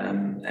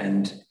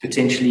 and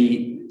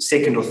potentially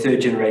second or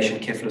third generation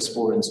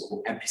cephalosporins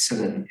or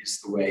ampicillin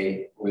is the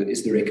way, or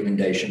is the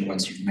recommendation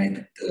once you've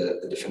made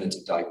the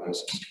definitive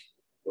diagnosis.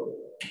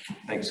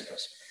 Thanks,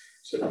 guys.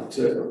 So,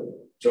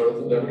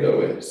 Jonathan, don't go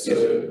away.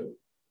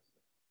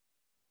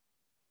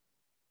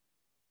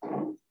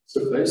 So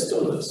based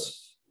on this,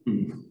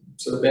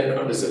 so the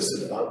background is this,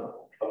 that I've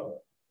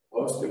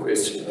asked the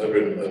question over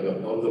and over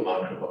of the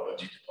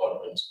microbiology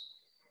department,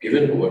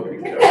 given what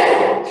we're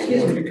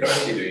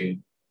currently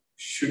doing,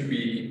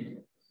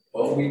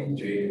 are we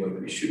doing what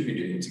we should be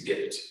doing to get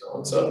it? The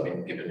answer I've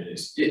been given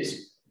is yes.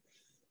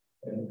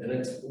 And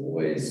it's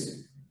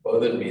always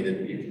bothered me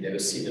that we've never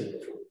seen it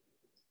before.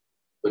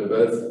 But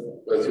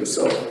both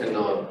yourself and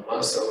now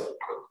myself,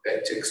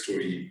 back tech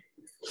story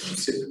from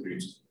separate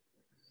routes,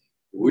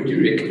 would you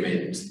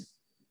recommend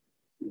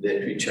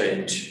that we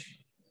change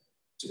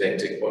to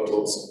back-tech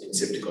bottles in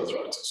septic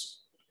arthritis?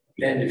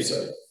 And if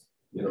so,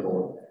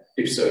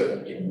 if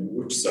so, in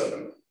which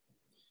subgroup?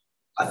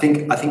 I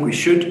think we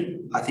should.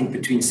 I think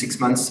between 6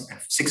 months,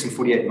 6 and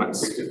 48 months.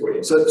 6 to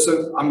 48.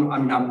 So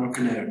I'm not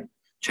going to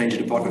change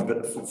the department,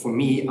 but for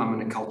me, I'm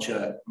going to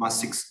culture my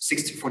 6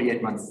 to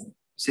 48 month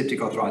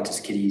septic arthritis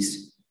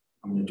kiddies.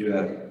 I'm going to do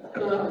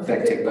a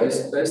back-tech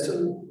based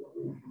on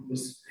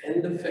this,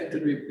 and the fact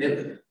that we've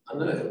never, I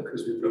know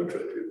because we've looked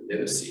at it, we've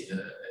never seen a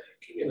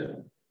king in it.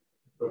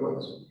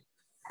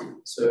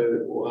 So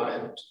why?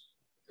 And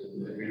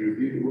we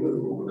reviewed all of the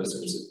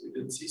organisms that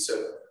we did see. So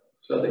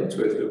I think it's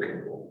worth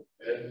looking for.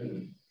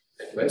 And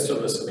based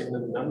on this, I mean, the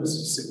numbers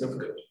are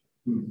significant.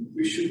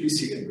 We should be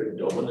seeing a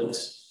predominant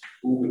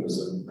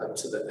organism up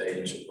to the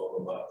age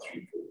of about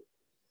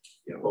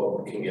 3-4.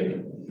 Of king in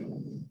it.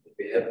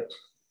 We haven't.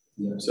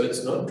 So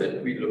it's not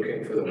that we're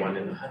looking for the 1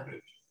 in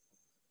 100.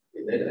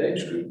 In that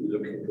age group, we're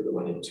looking for the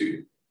 1 in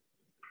 2.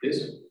 Yes?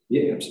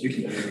 Yeah,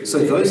 absolutely. So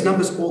those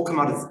numbers all come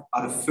out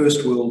of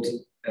first world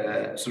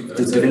sort of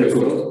developed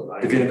world.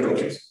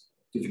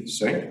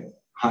 Sorry?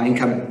 High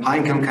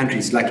income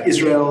countries like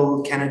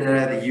Israel,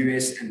 Canada, the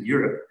US, and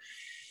Europe.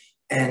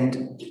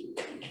 And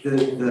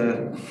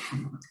the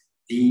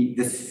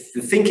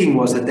thinking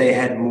was that they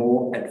had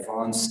more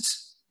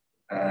advanced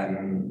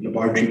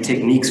laboratory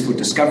techniques for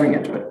discovering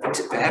it, but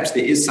perhaps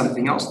there is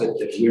something else that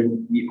the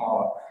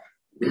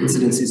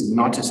incidence is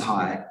not as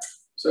high.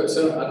 So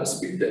I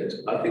dispute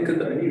that. I think that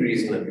the only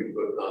reason that we've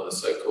got now the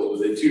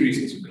so-called, there are 2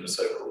 reasons we've got a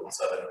so-called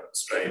South African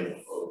strain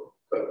of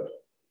COVID.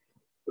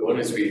 The one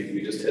is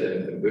we just had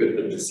a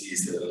burden of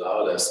disease that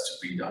allowed us to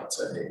read out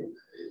a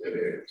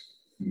variant.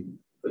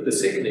 But the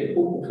second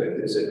important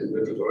factor is that we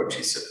were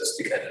laboratories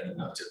sophisticated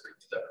enough to pick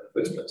it up in the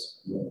first place.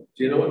 Do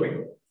you know what I mean?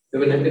 They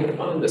were never going to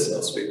find this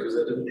elsewhere because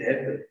they didn't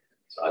have it.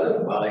 So I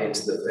don't buy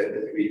into the fact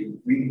that we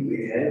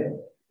have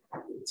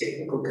the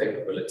technical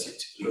capability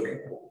to be looking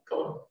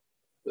for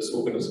this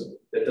organism.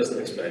 That doesn't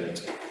explain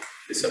it.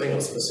 There's something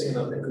else missing, and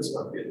I think this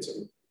might be it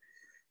too.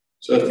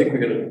 So I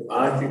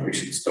think we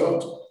should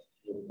start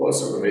with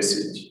pass on a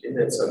message in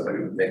that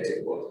subgroup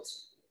back-tech bottles.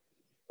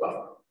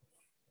 Wow.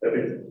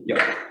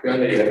 Yeah. You're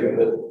only happy with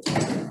it?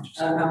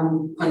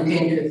 I'm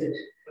content with it.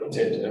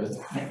 Content,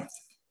 yeah.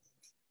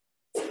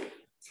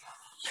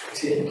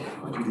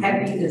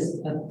 Happiness is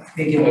a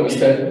bigger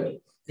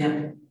statement. Yeah.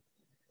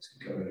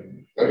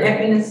 Okay.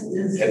 Happiness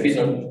is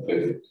not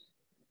perfect.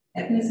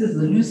 Happiness is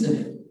elusive.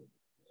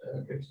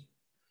 Okay.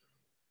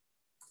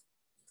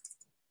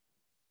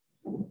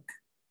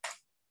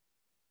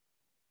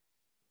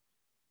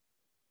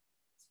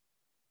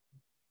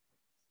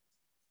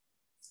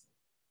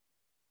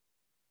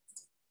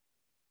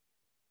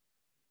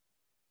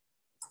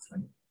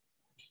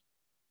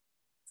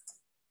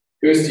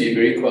 Kirsty,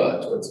 very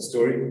quiet. What's the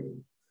story?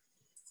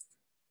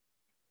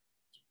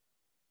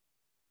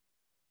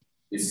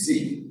 You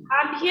see?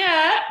 I'm here.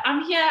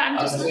 I'm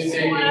just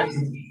listening what else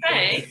you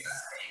say.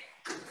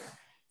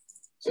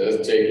 Just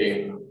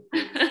checking.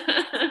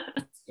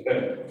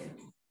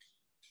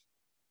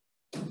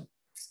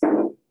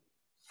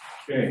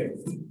 Okay.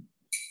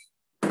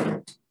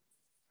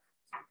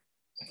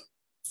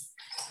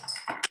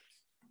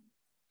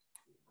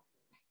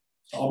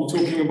 I'll be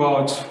talking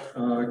about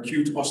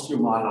acute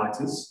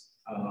osteomyelitis.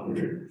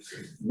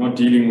 Not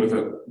dealing with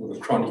a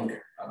chronic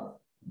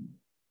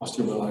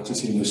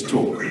osteomyelitis in this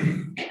talk.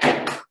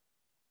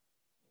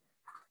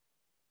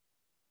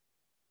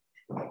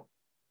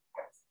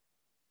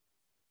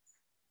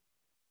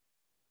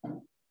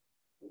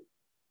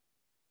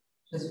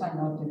 Just find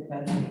out if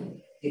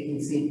they can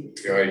see.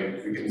 Yeah,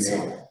 we can see.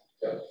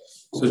 Yeah.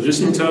 So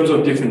just in terms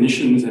of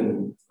definitions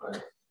and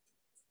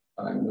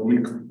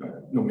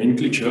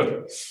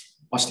nomenclature,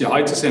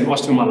 Osteitis and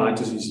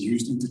osteomyelitis is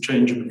used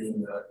interchangeably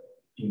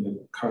in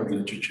the current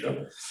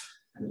literature.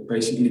 And it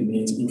basically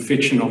means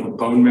infection of the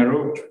bone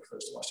marrow, which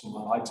refers to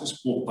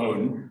osteomyelitis, or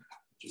bone,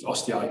 which is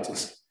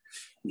osteitis,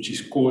 which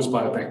is caused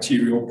by a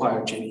bacterial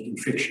pyogenic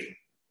infection.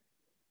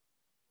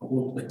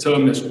 A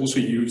term that's also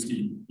used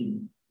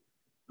in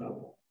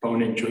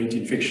bone and joint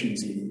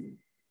infections in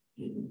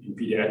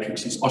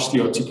pediatrics is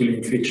osteoarticular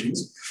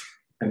infections.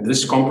 And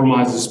this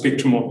compromises the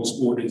spectrum of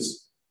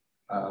disorders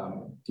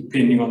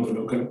depending on the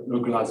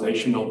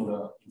localization of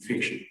the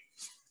infection.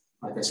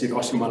 Like I said,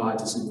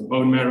 osteomyelitis in the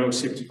bone marrow,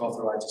 septic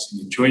arthritis in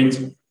the joint.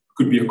 It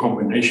could be a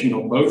combination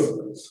of both,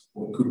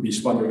 or it could be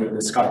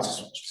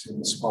spondylolischitis, which is in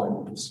the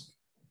spine.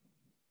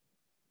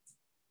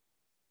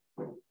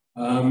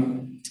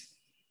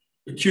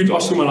 Acute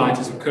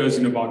osteomyelitis occurs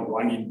in about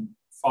 1 in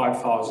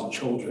 5,000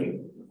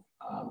 children,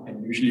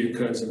 and usually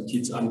occurs in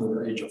kids under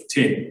the age of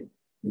 10.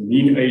 The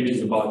mean age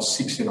is about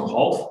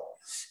 6.5,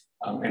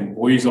 and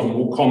boys are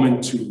more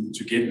common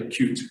to get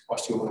acute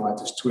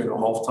osteomyelitis,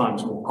 2.5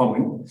 times more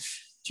common,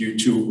 due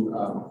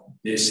to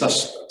their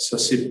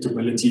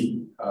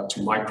susceptibility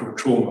to micro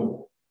trauma.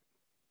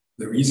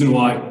 The reason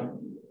why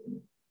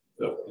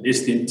the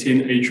less than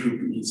 10 age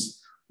group is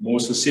more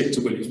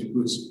susceptible is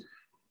because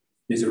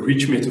there's a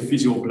rich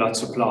metaphyseal blood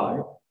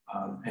supply,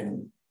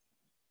 and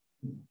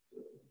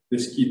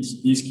these kids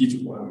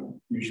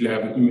usually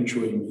have an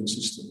immature immune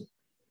system.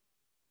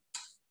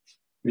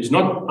 It's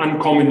not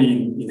uncommon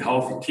in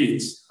healthy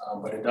kids,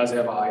 but it does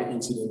have a high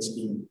incidence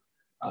in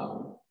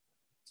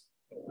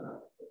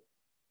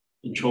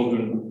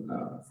children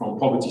from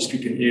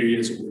poverty-stricken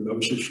areas or low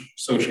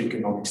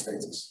socioeconomic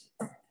status.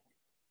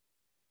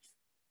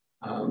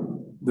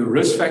 The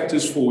risk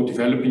factors for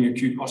developing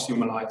acute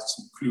osteomyelitis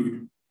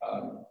include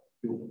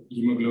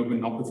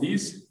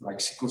hemoglobinopathies like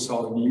sickle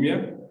cell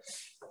anemia,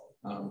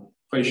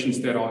 patients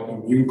that are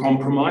immune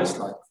compromised,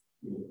 like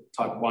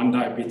type 1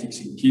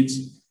 diabetics in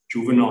kids,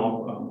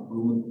 juvenile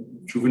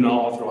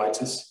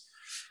arthritis.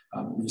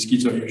 These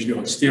kids are usually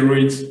on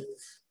steroids,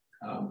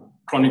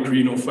 chronic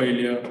renal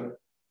failure,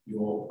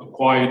 your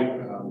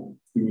acquired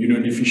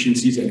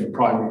immunodeficiencies and your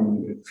primary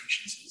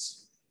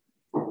immunodeficiencies.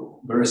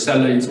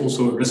 Varicella is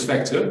also a risk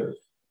factor,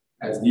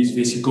 as these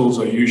vesicles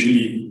are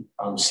usually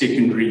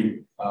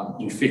secondary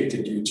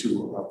infected due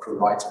to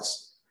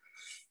pruritus.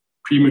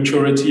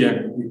 Prematurity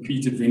and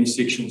repeated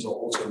venisections are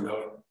also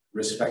known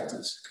risk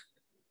factors.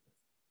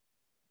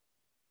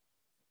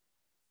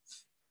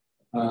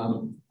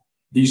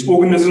 These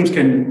organisms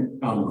can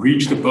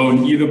reach the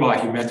bone either by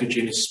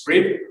hematogenous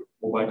spread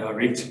or by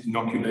direct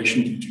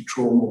inoculation due to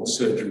trauma or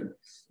surgery.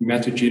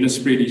 Hematogenous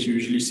spread is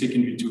usually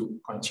secondary to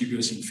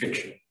contiguous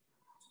infection.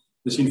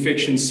 This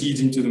infection seeds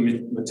into the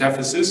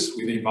metaphysis,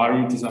 where the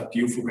environment is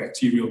ideal for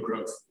bacterial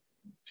growth.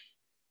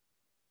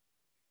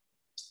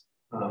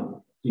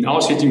 In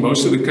our setting,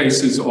 most of the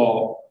cases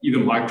are either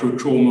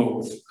microtrauma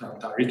with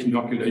direct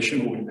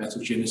inoculation or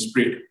hematogenous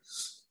spread.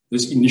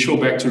 This initial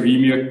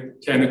bacteremia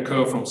can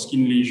occur from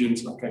skin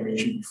lesions, like I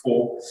mentioned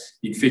before,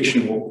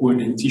 infection or poor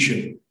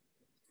dentition.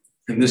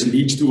 And this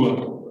leads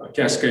to a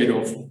cascade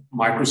of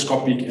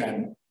microscopic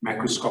and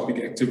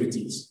macroscopic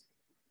activities.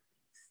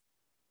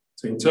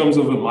 So in terms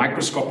of the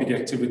microscopic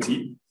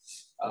activity,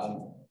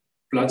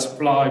 blood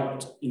supply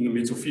in the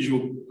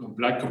metaphyseal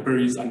blood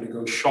capillaries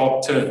undergo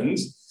sharp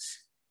turns,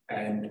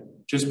 and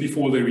just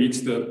before they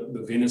reach the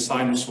venous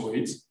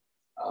sinusoids,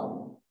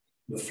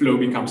 the flow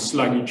becomes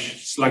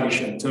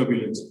sluggish and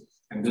turbulent,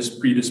 and this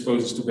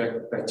predisposes to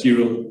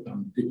bacterial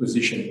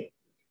deposition.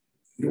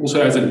 It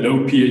also has a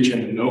low pH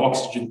and a low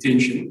oxygen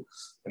tension,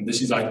 and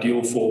this is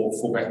ideal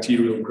for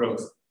bacterial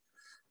growth.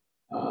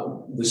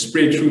 The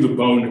spread through the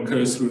bone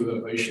occurs through the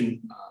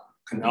ovation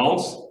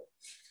canals,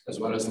 as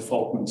well as the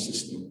Falkman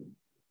system.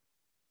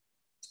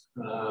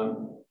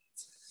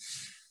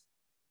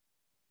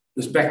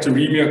 This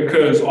bacteremia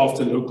occurs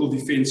after local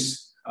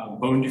defense,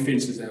 bone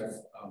defenses have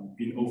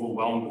been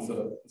overwhelmed with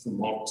a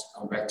marked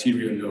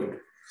bacterial load.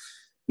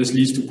 This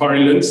leads to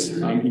purulence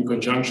in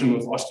conjunction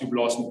with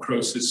osteoblast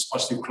necrosis,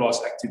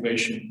 osteoclast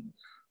activation,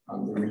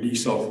 the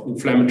release of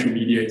inflammatory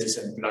mediators,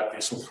 and blood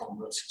vessel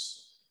thrombosis.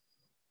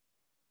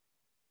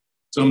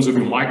 In terms of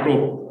your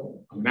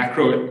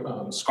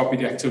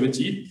macroscopic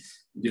activity,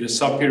 you get a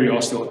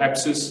subperiosteal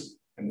abscess,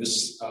 and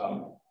this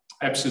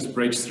abscess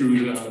breaks through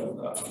the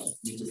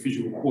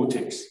metaphyseal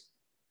cortex.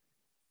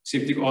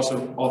 Septic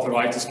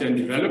arthritis can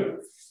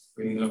develop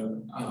when the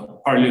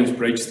purulence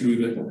breaks through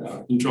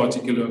the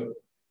intra-articular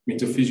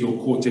metaphyseal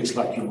cortex,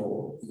 like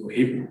your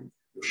hip,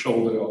 your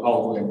shoulder, your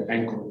elbow, and the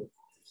ankle.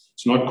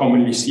 It's not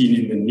commonly seen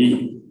in the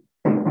knee.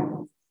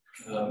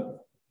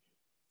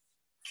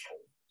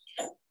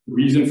 The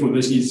reason for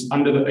this is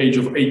under the age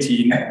of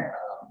 18,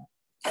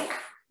 the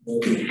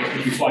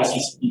epiphysis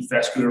is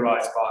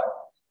devascularized by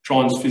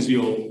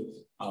transphyseal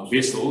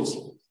vessels,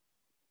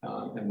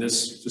 and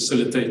this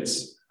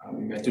facilitates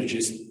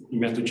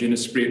hematogenous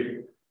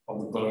spread of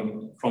the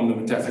bone from the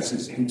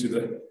metaphysis into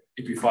the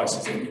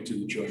epiphysis and into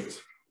the joint.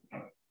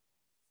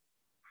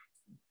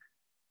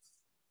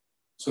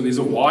 So there's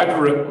a wide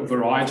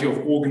variety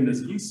of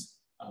organisms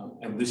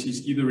and this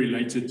is either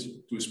related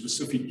to a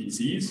specific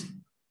disease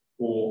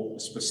or a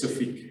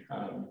specific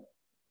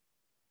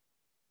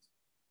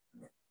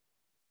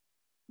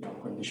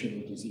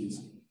condition or disease.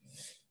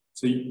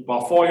 So by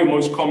far your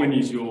most common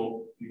is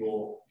your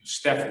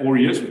staph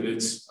aureus, whether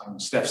it's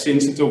staph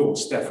sensitive or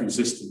staph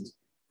resistant.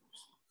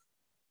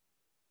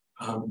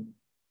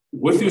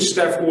 With your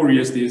staph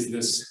aureus, there's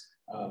this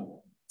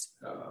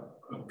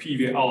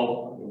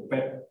PVL,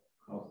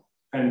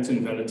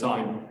 Pantene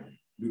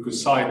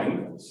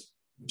leukocidin,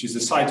 which is a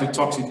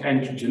cytotoxic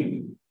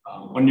antigen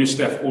on your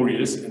staph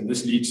aureus, and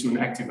this leads to an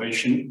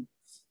activation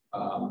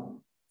of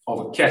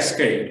a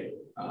cascade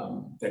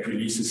that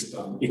releases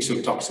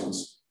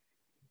exotoxins.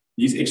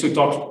 These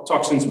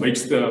exotoxins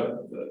makes the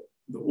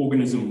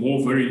organism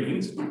more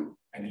virulent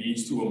and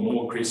leads to a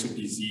more aggressive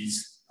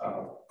disease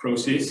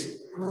process,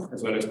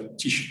 as well as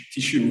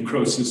tissue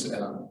necrosis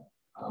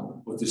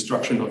with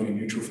destruction of your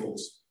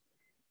neutrophils.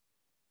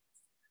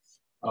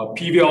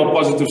 PVL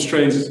positive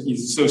strains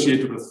is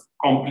associated with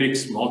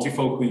complex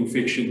multifocal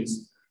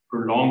infections,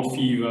 prolonged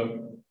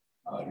fever,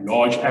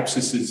 large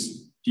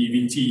abscesses,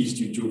 DVTs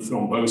due to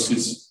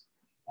thrombosis,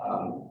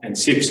 and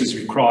sepsis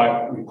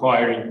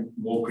requiring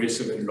more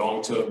aggressive and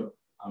long-term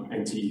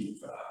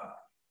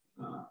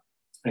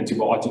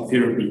antibiotic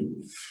therapy.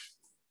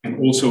 And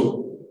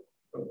also,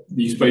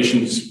 these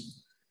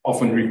patients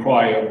often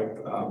require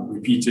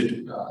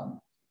repeated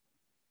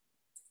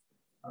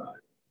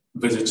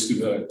visits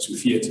to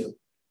theatre.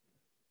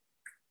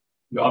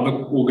 The other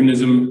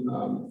organism,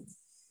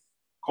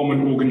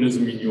 common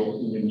organism in your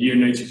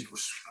neonates is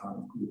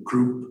your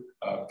group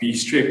B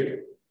strep.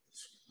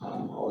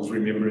 Always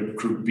remember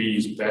group B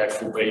is bad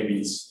for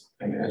babies,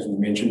 and as we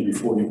mentioned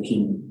before, your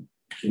king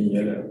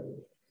yellow.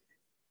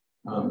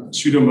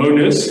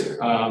 Pseudomonas,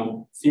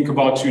 think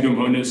about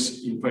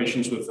Pseudomonas in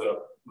patients with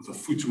a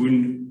foot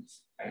wound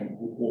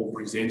or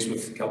presents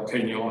with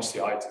calcaneal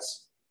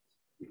osteitis.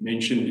 We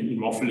mentioned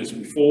Haemophilus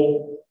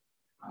before.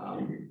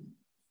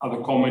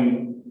 Other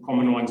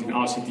common ones in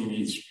our setting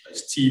is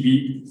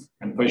TB,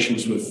 and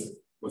patients with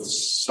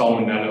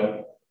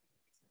salmonella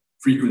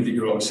frequently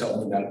grow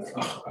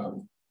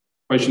salmonella.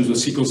 Patients with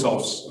sickle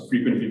cells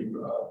frequently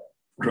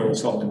grow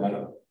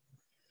salmonella.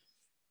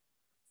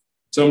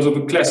 In terms of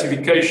the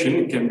classification,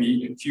 it can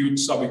be acute,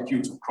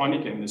 subacute, or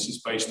chronic, and this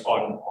is based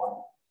on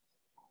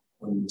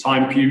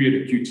time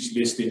period. Acute is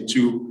less than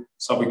 2,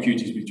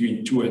 subacute is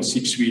between 2 and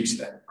 6 weeks,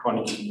 and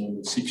chronic is more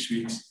than 6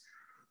 weeks,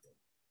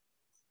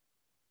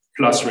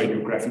 plus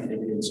radiographic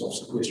evidence of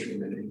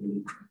sequestering and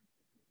injury.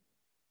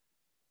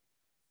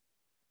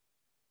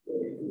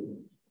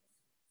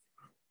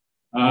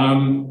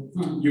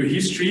 Your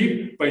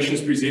history,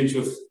 patients present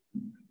with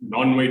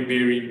non-weight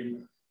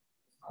bearing,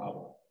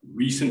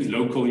 recent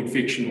local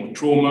infection or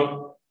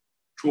trauma.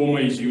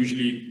 Trauma is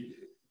usually,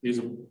 there's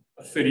a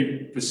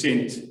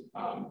 30%,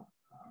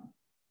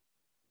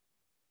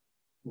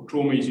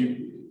 trauma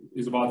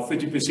is about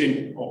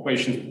 30% of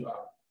patients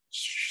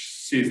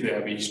says they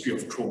have a history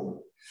of trauma,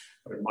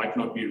 but it might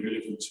not be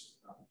relevant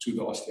to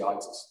the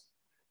osteitis.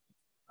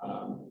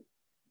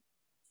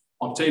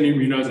 Obtain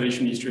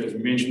immunization history, as we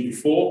mentioned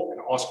before,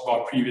 and ask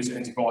about previous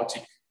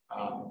antibiotic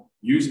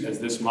use, as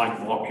this might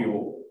mark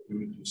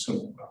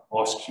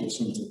mask your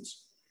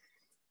symptoms.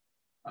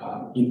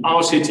 In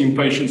our setting,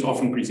 patients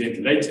often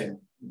present late, and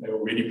they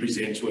already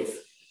present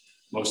with,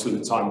 most of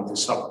the time, with a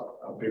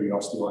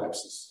subperiosteal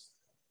abscess.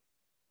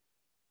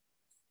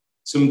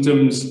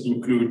 Symptoms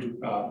include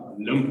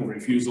limp or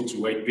refusal to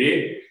weight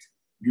bear.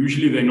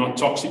 Usually they're not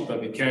toxic,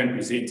 but they can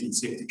present in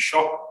septic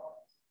shock.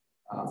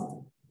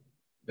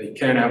 They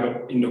can have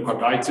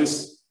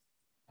endocarditis,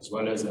 as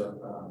well as an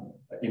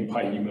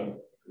empyema.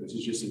 This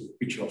is just a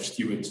picture of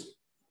Stewart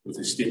with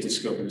a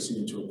stethoscope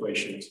listening to a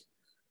patient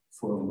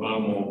for a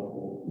murmur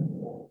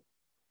or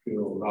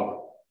pleural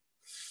rub.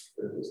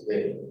 It was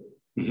there.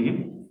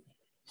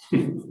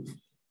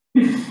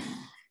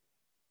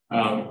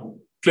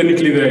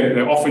 Clinically,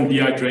 they're often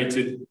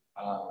dehydrated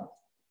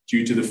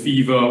due to the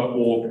fever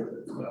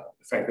or the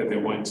fact that they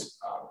weren't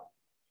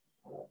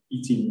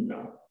eating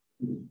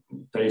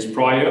days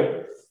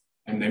prior,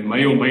 and they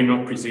may or may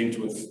not present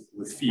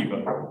with fever.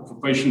 If a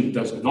patient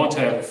does not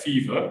have a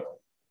fever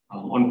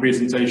on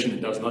presentation,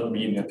 it does not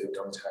mean that they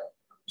don't have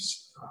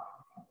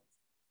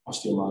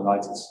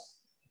osteomyelitis.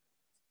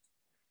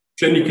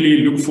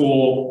 Clinically, look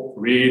for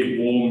red,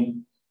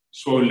 warm,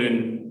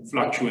 swollen,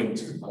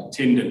 fluctuant,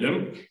 tender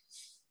limb.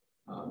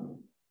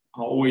 I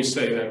always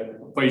say that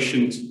a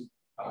patient,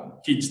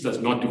 kids does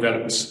not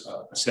develop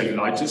a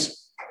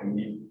cellulitis, and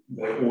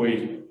they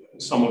always,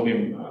 some of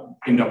them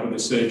end up with the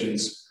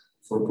surgeons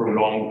for a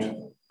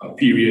prolonged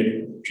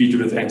period, treated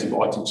with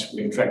antibiotics,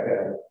 where in fact they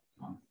have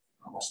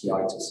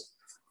osteitis.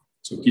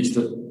 So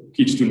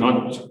kids do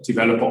not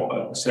develop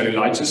a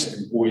cellulitis,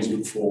 and always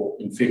look for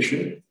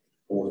infection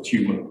or a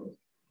tumor.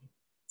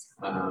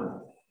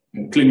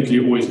 And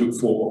clinically, always look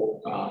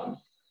for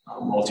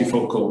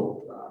multifocal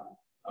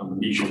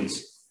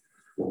lesions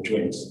or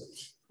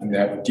joints, and they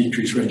have a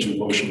decreased range of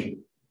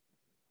motion.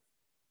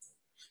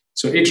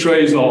 So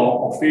X-rays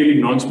are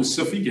fairly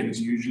non-specific, and it's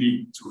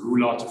usually to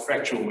rule out a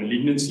fracture or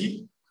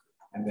malignancy,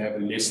 and they have a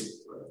less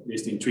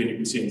than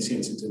 20%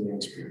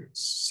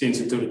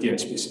 sensitivity and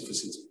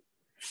specificity.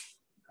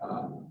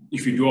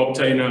 If you do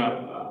obtain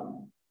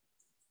an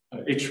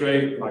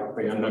X-ray, like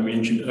Bayanda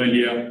mentioned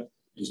earlier,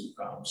 is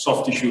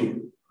soft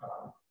tissue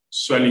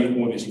swelling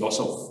or there's loss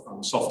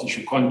of soft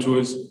tissue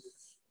contours.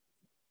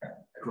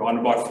 Around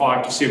about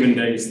 5 to 7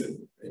 days,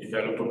 they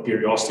develop a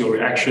periosteal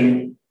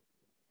reaction.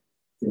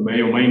 There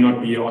may or may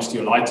not be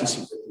osteolytis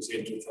if they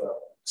present with a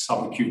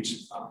subacute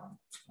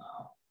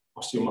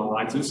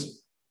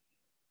osteomyelitis.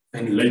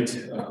 And late,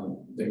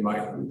 they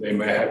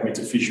may have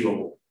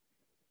metaphyseal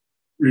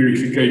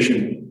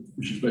rearification,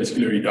 which is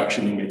basically a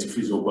reduction in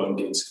metaphyseal bone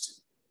density.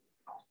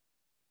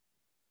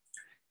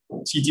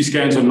 CT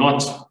scans are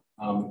not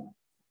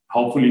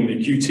helpful in the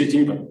acute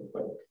setting, but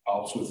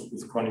helps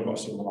with chronic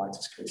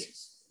osteomyelitis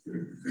cases.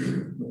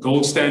 The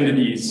gold standard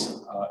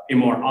is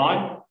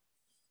MRI.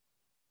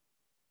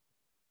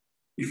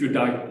 If your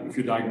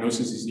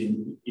diagnosis is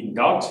in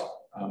doubt,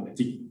 it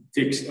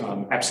detects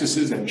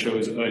abscesses and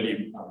shows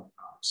early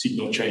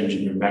signal change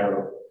in your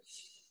marrow.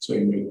 So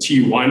in your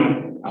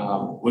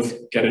T1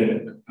 with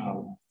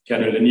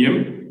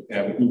gadolinium, they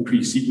have an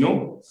increased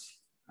signal,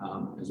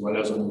 as well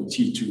as on your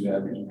T2, they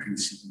have an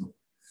increased signal.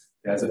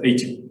 There's an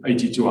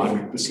 80 to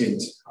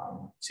 100%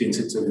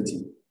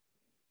 sensitivity.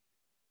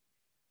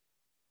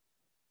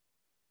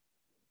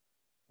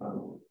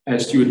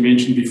 As Stewart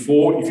mentioned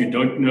before, if you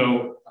don't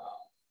know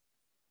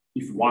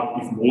if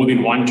more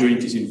than one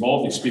joint is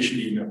involved,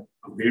 especially in a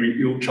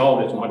very ill child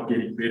that's not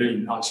getting better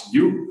in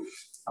ICU,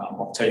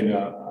 obtain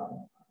a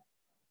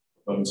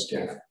bone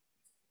scan.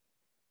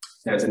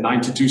 There's a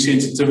 92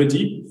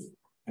 sensitivity,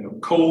 and a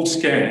cold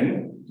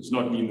scan does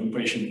not mean the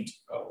patient,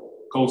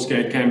 cold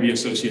scan can be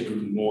associated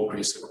with more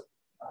aggressive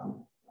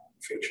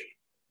infection.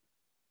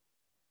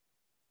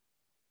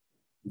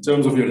 In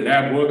terms of your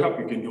lab workup,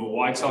 you can do a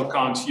white cell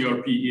count,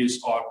 CRP,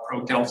 ESR,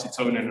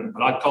 procalcitonin, and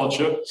blood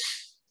culture.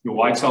 Your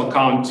white cell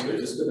count.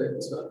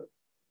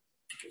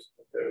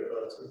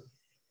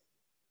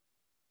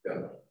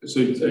 Yeah.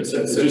 So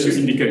just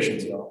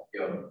indications. Yeah.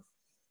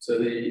 So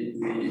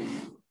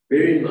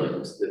bear in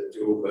mind that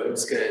your bone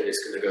scan is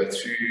going to go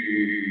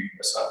through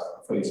a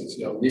cycle phases.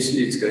 Yeah.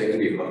 Initially, it's going to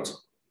be hot.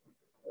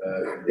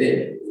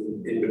 Then,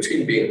 in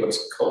between being hot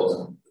and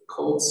cold, the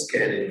cold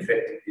scan, in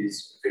fact,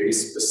 is very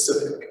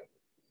specific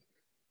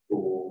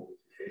for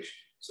infection.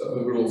 So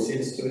overall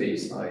sensitivity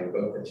is high in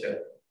both the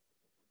chat,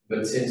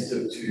 but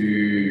sensitive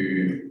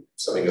to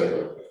something going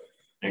on.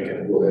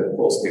 Okay. Well, that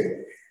pulse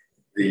negative.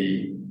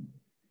 The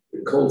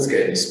cold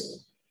scan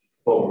is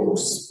far more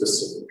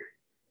specific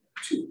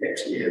to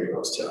actually have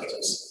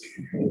osteoarthritis.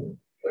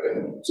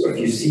 Okay. So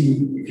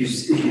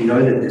if you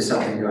know that there's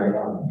something going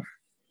on.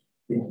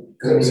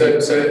 So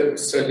let's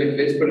put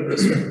it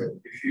this way.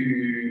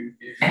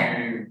 If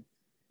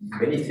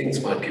many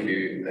things might give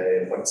you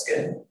a white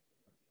scan,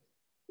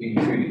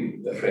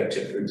 including a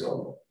fracture, for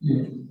example,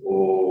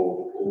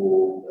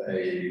 or a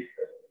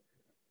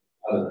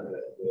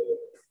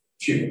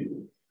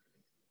tumor.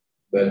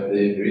 But there are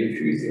very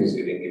few things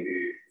that can give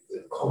you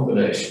the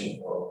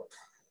combination of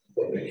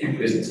an acute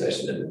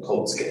presentation and a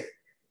cold scan.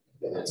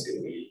 And that's going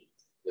to be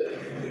the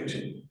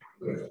infection.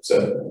 So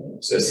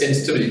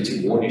sensitivity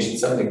to warn you should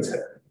something's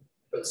happening,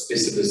 but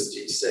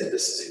specificity to say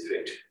this is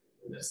infection,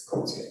 and that's the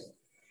cold scan.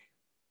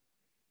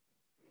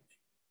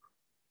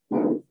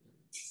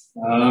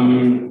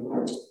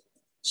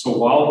 So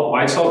while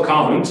white cell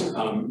count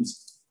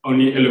is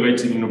only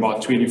elevated in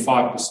about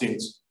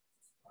 25%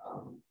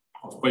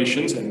 of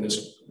patients, and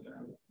this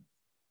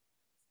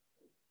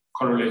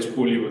correlates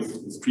poorly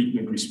with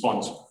treatment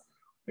response.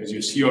 As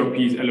your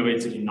CRP is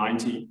elevated in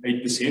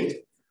 98%,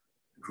 it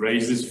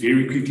raises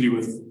very quickly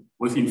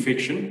with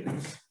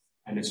infection,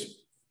 and it's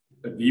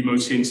the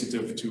most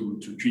sensitive to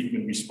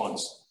treatment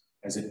response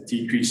as it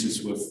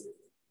decreases with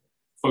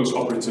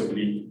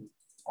post-operatively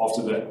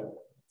after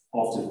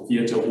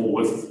theatre or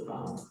with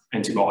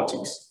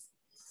antibiotics.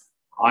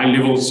 High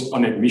levels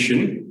on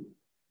admission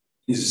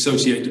is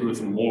associated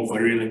with a more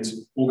virulent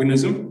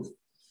organism,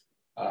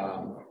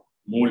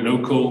 more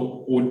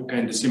local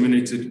and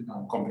disseminated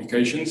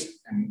complications,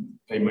 and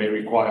they may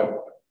require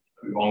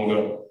a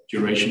longer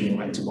duration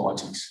of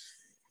antibiotics.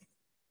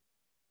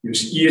 Your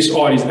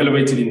ESR is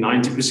elevated in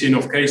 90%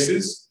 of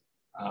cases,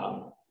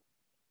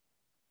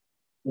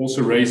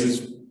 also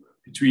raises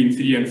between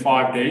 3 and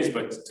 5 days,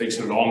 but it takes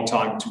a long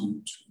time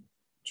to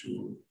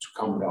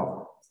come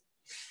down.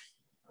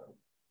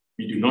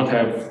 We do not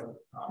have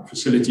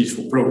facilities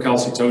for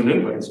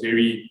procalcitonin, but it's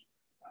very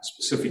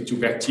specific to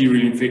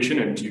bacterial infection,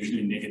 and it's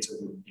usually negative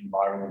in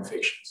viral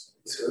infections.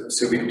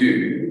 So we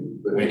do,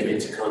 but we need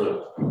to kind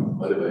of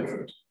motivate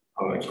it.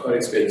 It's quite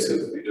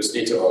expensive. You just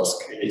need to ask.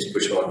 You need to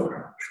push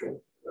harder. Sure.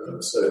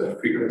 So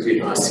frequently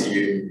in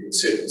ICU in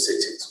certain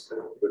settings,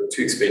 but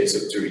too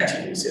expensive to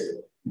routinely set it.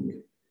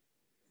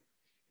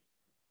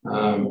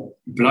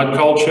 Blood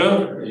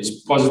culture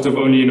is positive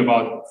only in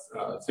about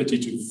 30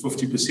 to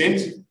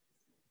 50%,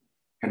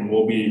 and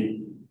will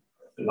be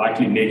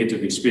likely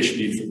negative,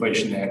 especially if the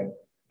patient had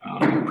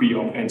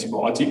pre-op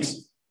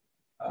antibiotics.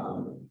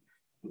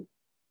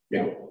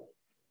 Yeah.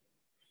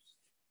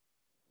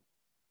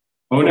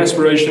 Bone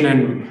aspiration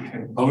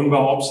and bone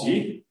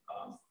biopsy.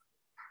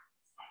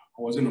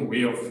 I wasn't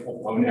aware of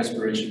bone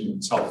aspiration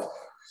itself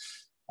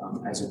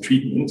as a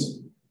treatment.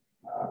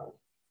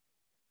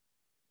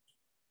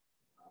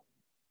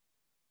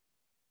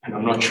 And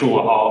I'm not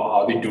sure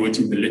how they do it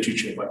in the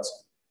literature, but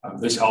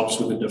this helps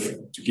with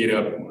the to get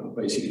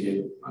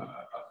basically a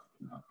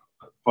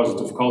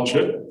positive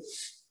culture.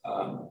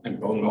 And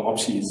bone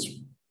biopsy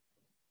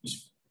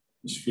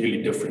is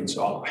fairly different.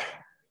 So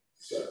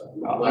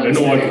I don't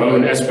know what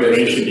bone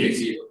aspiration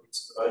is.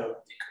 Bone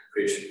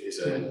decompression is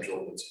a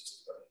trauma.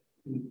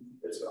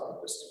 That's our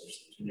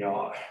distinction.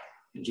 Yeah,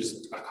 you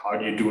just like, how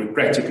do you do it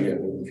practically? I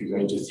mean, if you go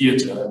into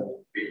theatre,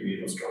 big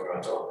needle strong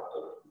right arm.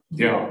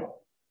 Yeah,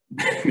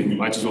 then you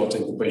might as well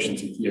take the patient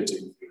to theatre.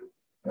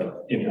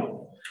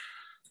 Anyhow.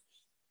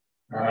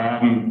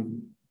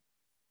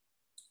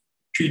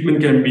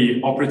 Treatment can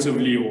be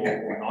operatively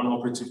or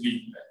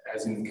non-operatively,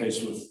 as in the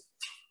case with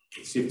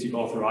septic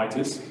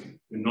arthritis.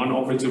 The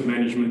non-operative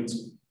management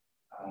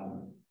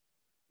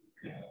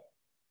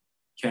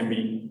can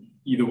be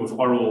either with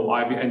oral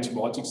or IV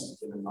antibiotics,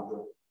 in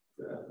another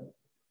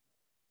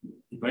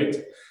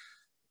debate.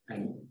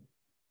 And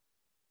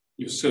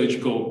your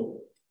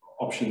surgical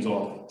options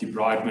are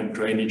debridement,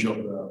 drainage of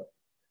the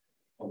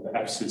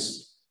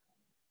abscess,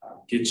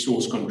 get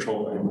source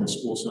control, and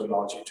this also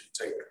allows you to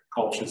take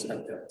cultures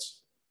at that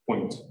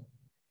point.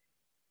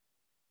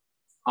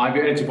 IV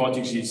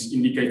antibiotics is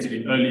indicated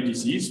in early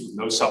disease with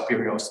no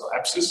subperiosteal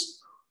abscess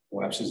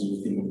or abscess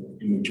within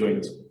the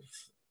joint.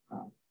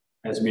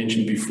 As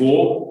mentioned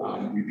before,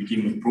 we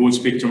begin with broad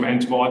spectrum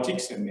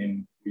antibiotics and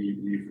then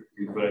we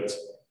revert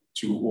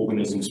to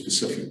organism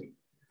specific.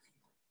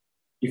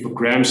 If a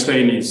gram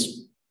stain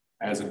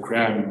has a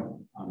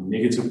gram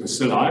negative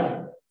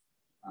bacilli,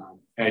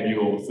 add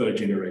your third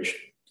generation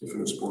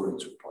cephalosporin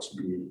to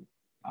possibly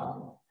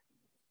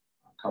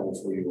cover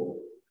for your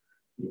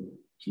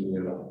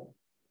Candida.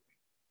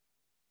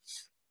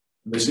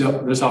 This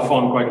I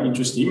found quite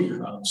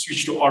interesting.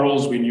 Switch to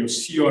orals when your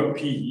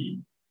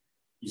CRP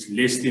is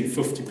less than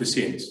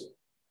 50%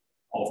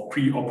 of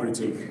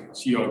pre-operative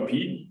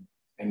CRP,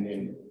 and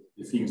then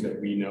the things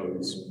that we know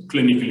is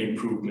clinical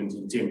improvement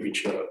in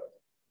temperature,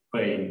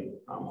 pain,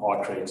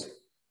 heart rate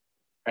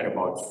at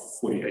about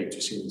 48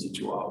 to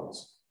 72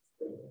 hours.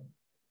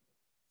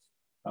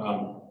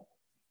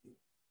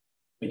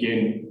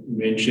 Again,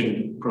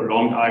 mentioned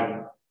prolonged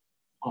IV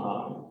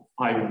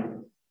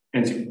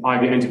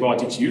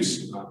antibiotics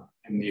use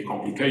and their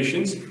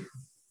complications.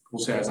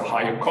 Also has a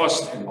higher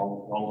cost and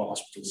longer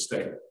hospital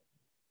stay.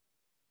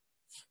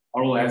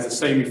 Oral has the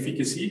same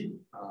efficacy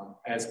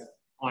as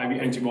IV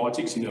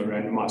antibiotics in a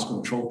randomized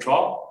controlled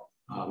trial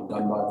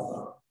done by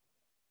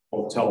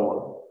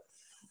Hotel.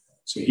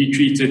 So he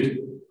treated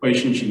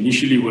patients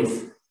initially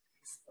with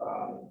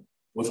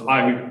IV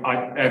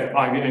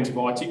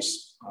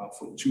antibiotics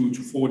for 2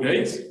 to 4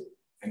 days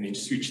and then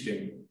switched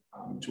them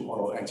to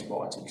oral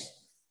antibiotics.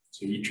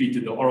 So he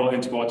treated the oral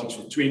antibiotics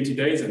for 20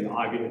 days and the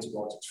IV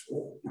antibiotics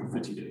for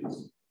 30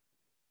 days.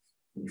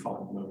 We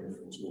found no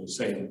difference, or the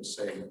same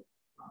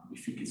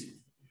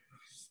efficacy.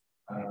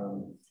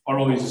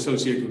 Oral is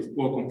associated with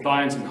poor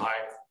compliance and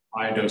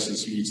high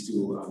doses leads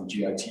to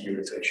GIT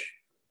irritation.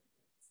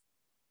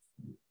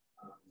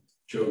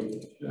 Joe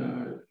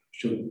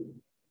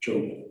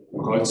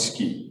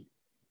Godsky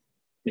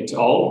et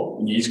al.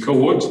 In his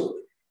cohort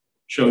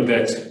showed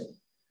that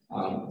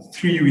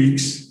 3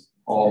 weeks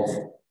of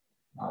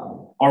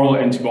oral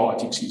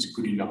antibiotics is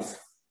good enough.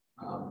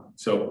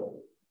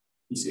 So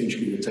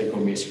essentially the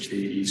take-home message there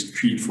is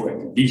treat for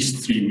at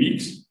least 3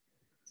 weeks.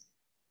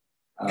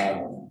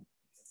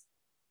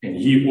 And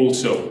he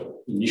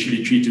also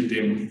initially treated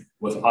them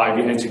with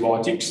IV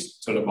antibiotics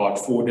till about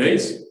 4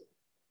 days,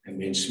 and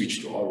then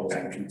switched to oral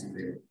and treated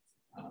them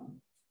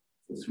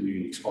for 3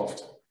 weeks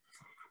after.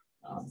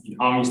 In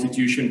our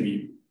institution,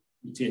 we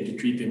tend to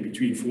treat them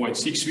between 4 and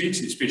 6 weeks,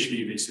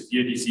 especially if there's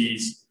severe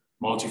disease,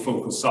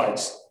 multifocal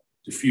sites,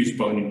 diffuse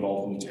bone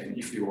involvement, and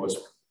if there was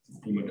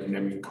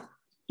hemodynamic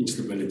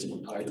instability,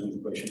 i.e.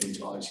 the patient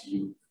into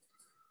ICU.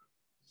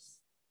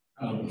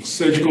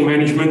 Surgical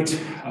management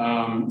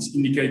is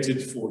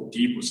indicated for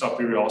deep or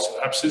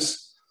subperiosteal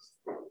abscess,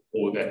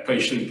 or that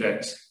patient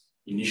that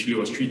initially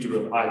was treated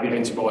with IV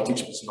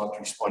antibiotics was not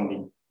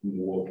responding in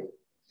the ward.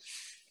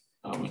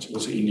 It's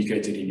also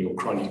indicated in your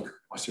chronic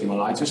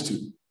osteomyelitis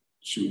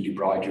to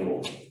debride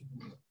your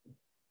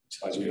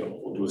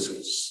or do a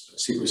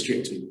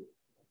sequestrectomy.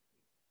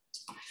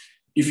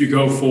 If you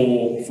go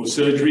for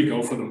surgery,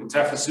 go for the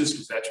metaphysis,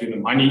 because that's where the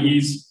money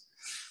is.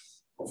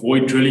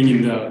 Avoid drilling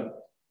in the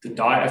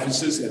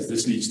diaphysis, as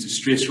this leads to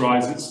stress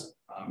rises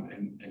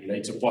and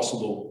later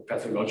possible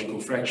pathological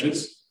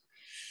fractures.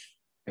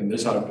 And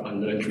this I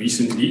learned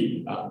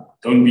recently.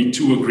 Don't be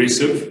too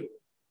aggressive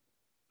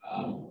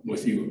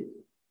with your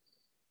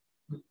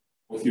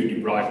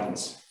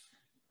debridements.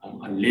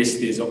 Unless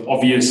there's an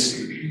obvious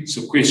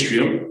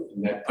sequestrium,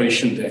 in that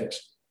patient that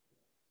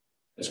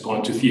has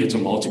gone to theatre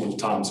multiple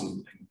times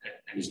and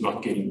is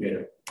not getting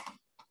better.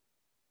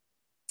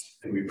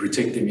 And we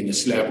protect them in a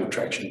slab or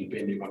traction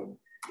depending on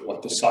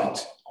what the site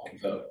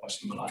of the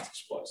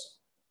osteomyelitis was.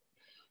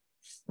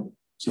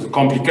 So the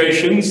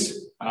complications,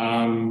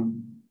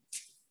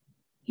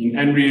 in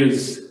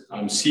Andrea's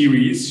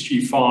series,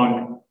 she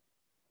found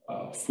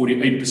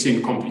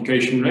 48%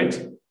 complication rate.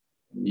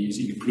 And these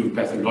include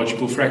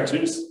pathological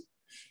fractures.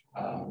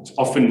 It's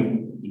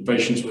often in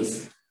patients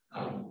with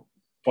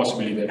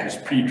possibly that is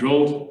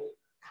pre-drilled,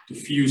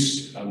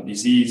 diffuse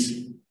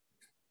disease.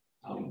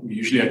 We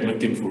usually admit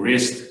them for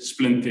rest,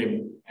 splint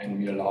them, and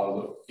we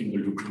allow the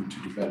involucrum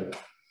to develop.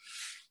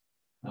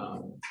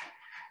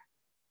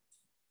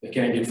 They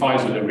can get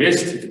physeal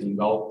arrest if it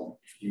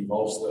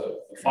involves the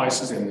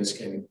physis, and this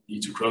can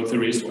lead to growth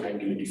arrest or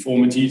angular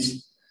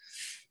deformities.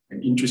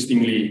 And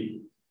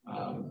interestingly,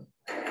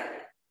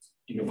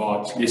 in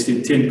about less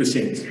than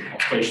 10% of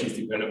patients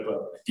develop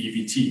a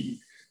DVT.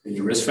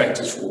 The risk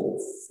factors for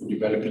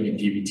developing a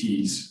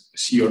DVT is a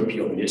CRP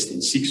of less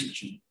than 6,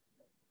 which is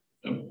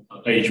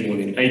age more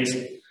than 8,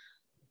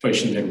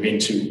 patient that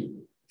went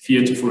to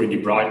theatre for a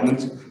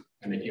debridement,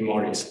 and an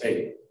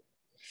MRSA.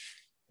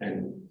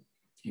 And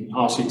in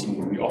our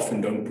setting, we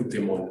often don't put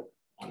them on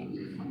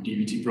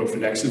DVT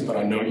prophylaxis, but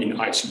I know in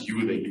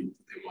ICU they do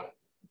put them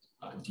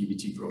on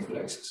DVT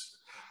prophylaxis.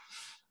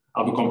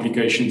 Other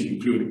complications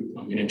include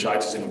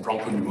meningitis and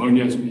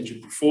bronchopneumonia, as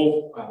mentioned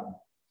before,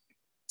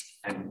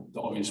 and the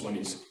obvious one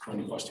is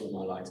chronic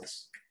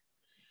osteomyelitis.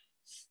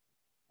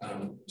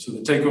 So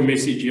the take-home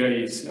message here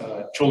is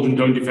children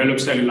don't develop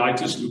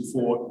cellulitis, look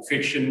for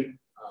infection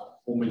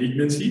or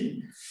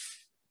malignancy.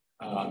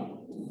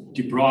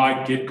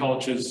 Debride, get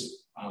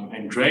cultures,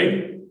 and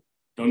drain.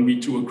 Don't be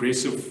too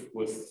aggressive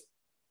with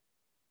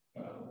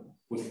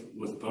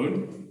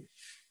bone.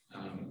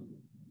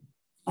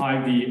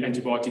 IV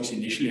antibiotics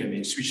initially and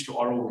then switch to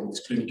oral when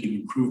there's clinical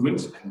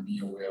improvement, and be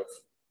aware of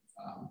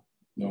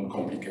known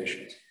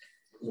complications.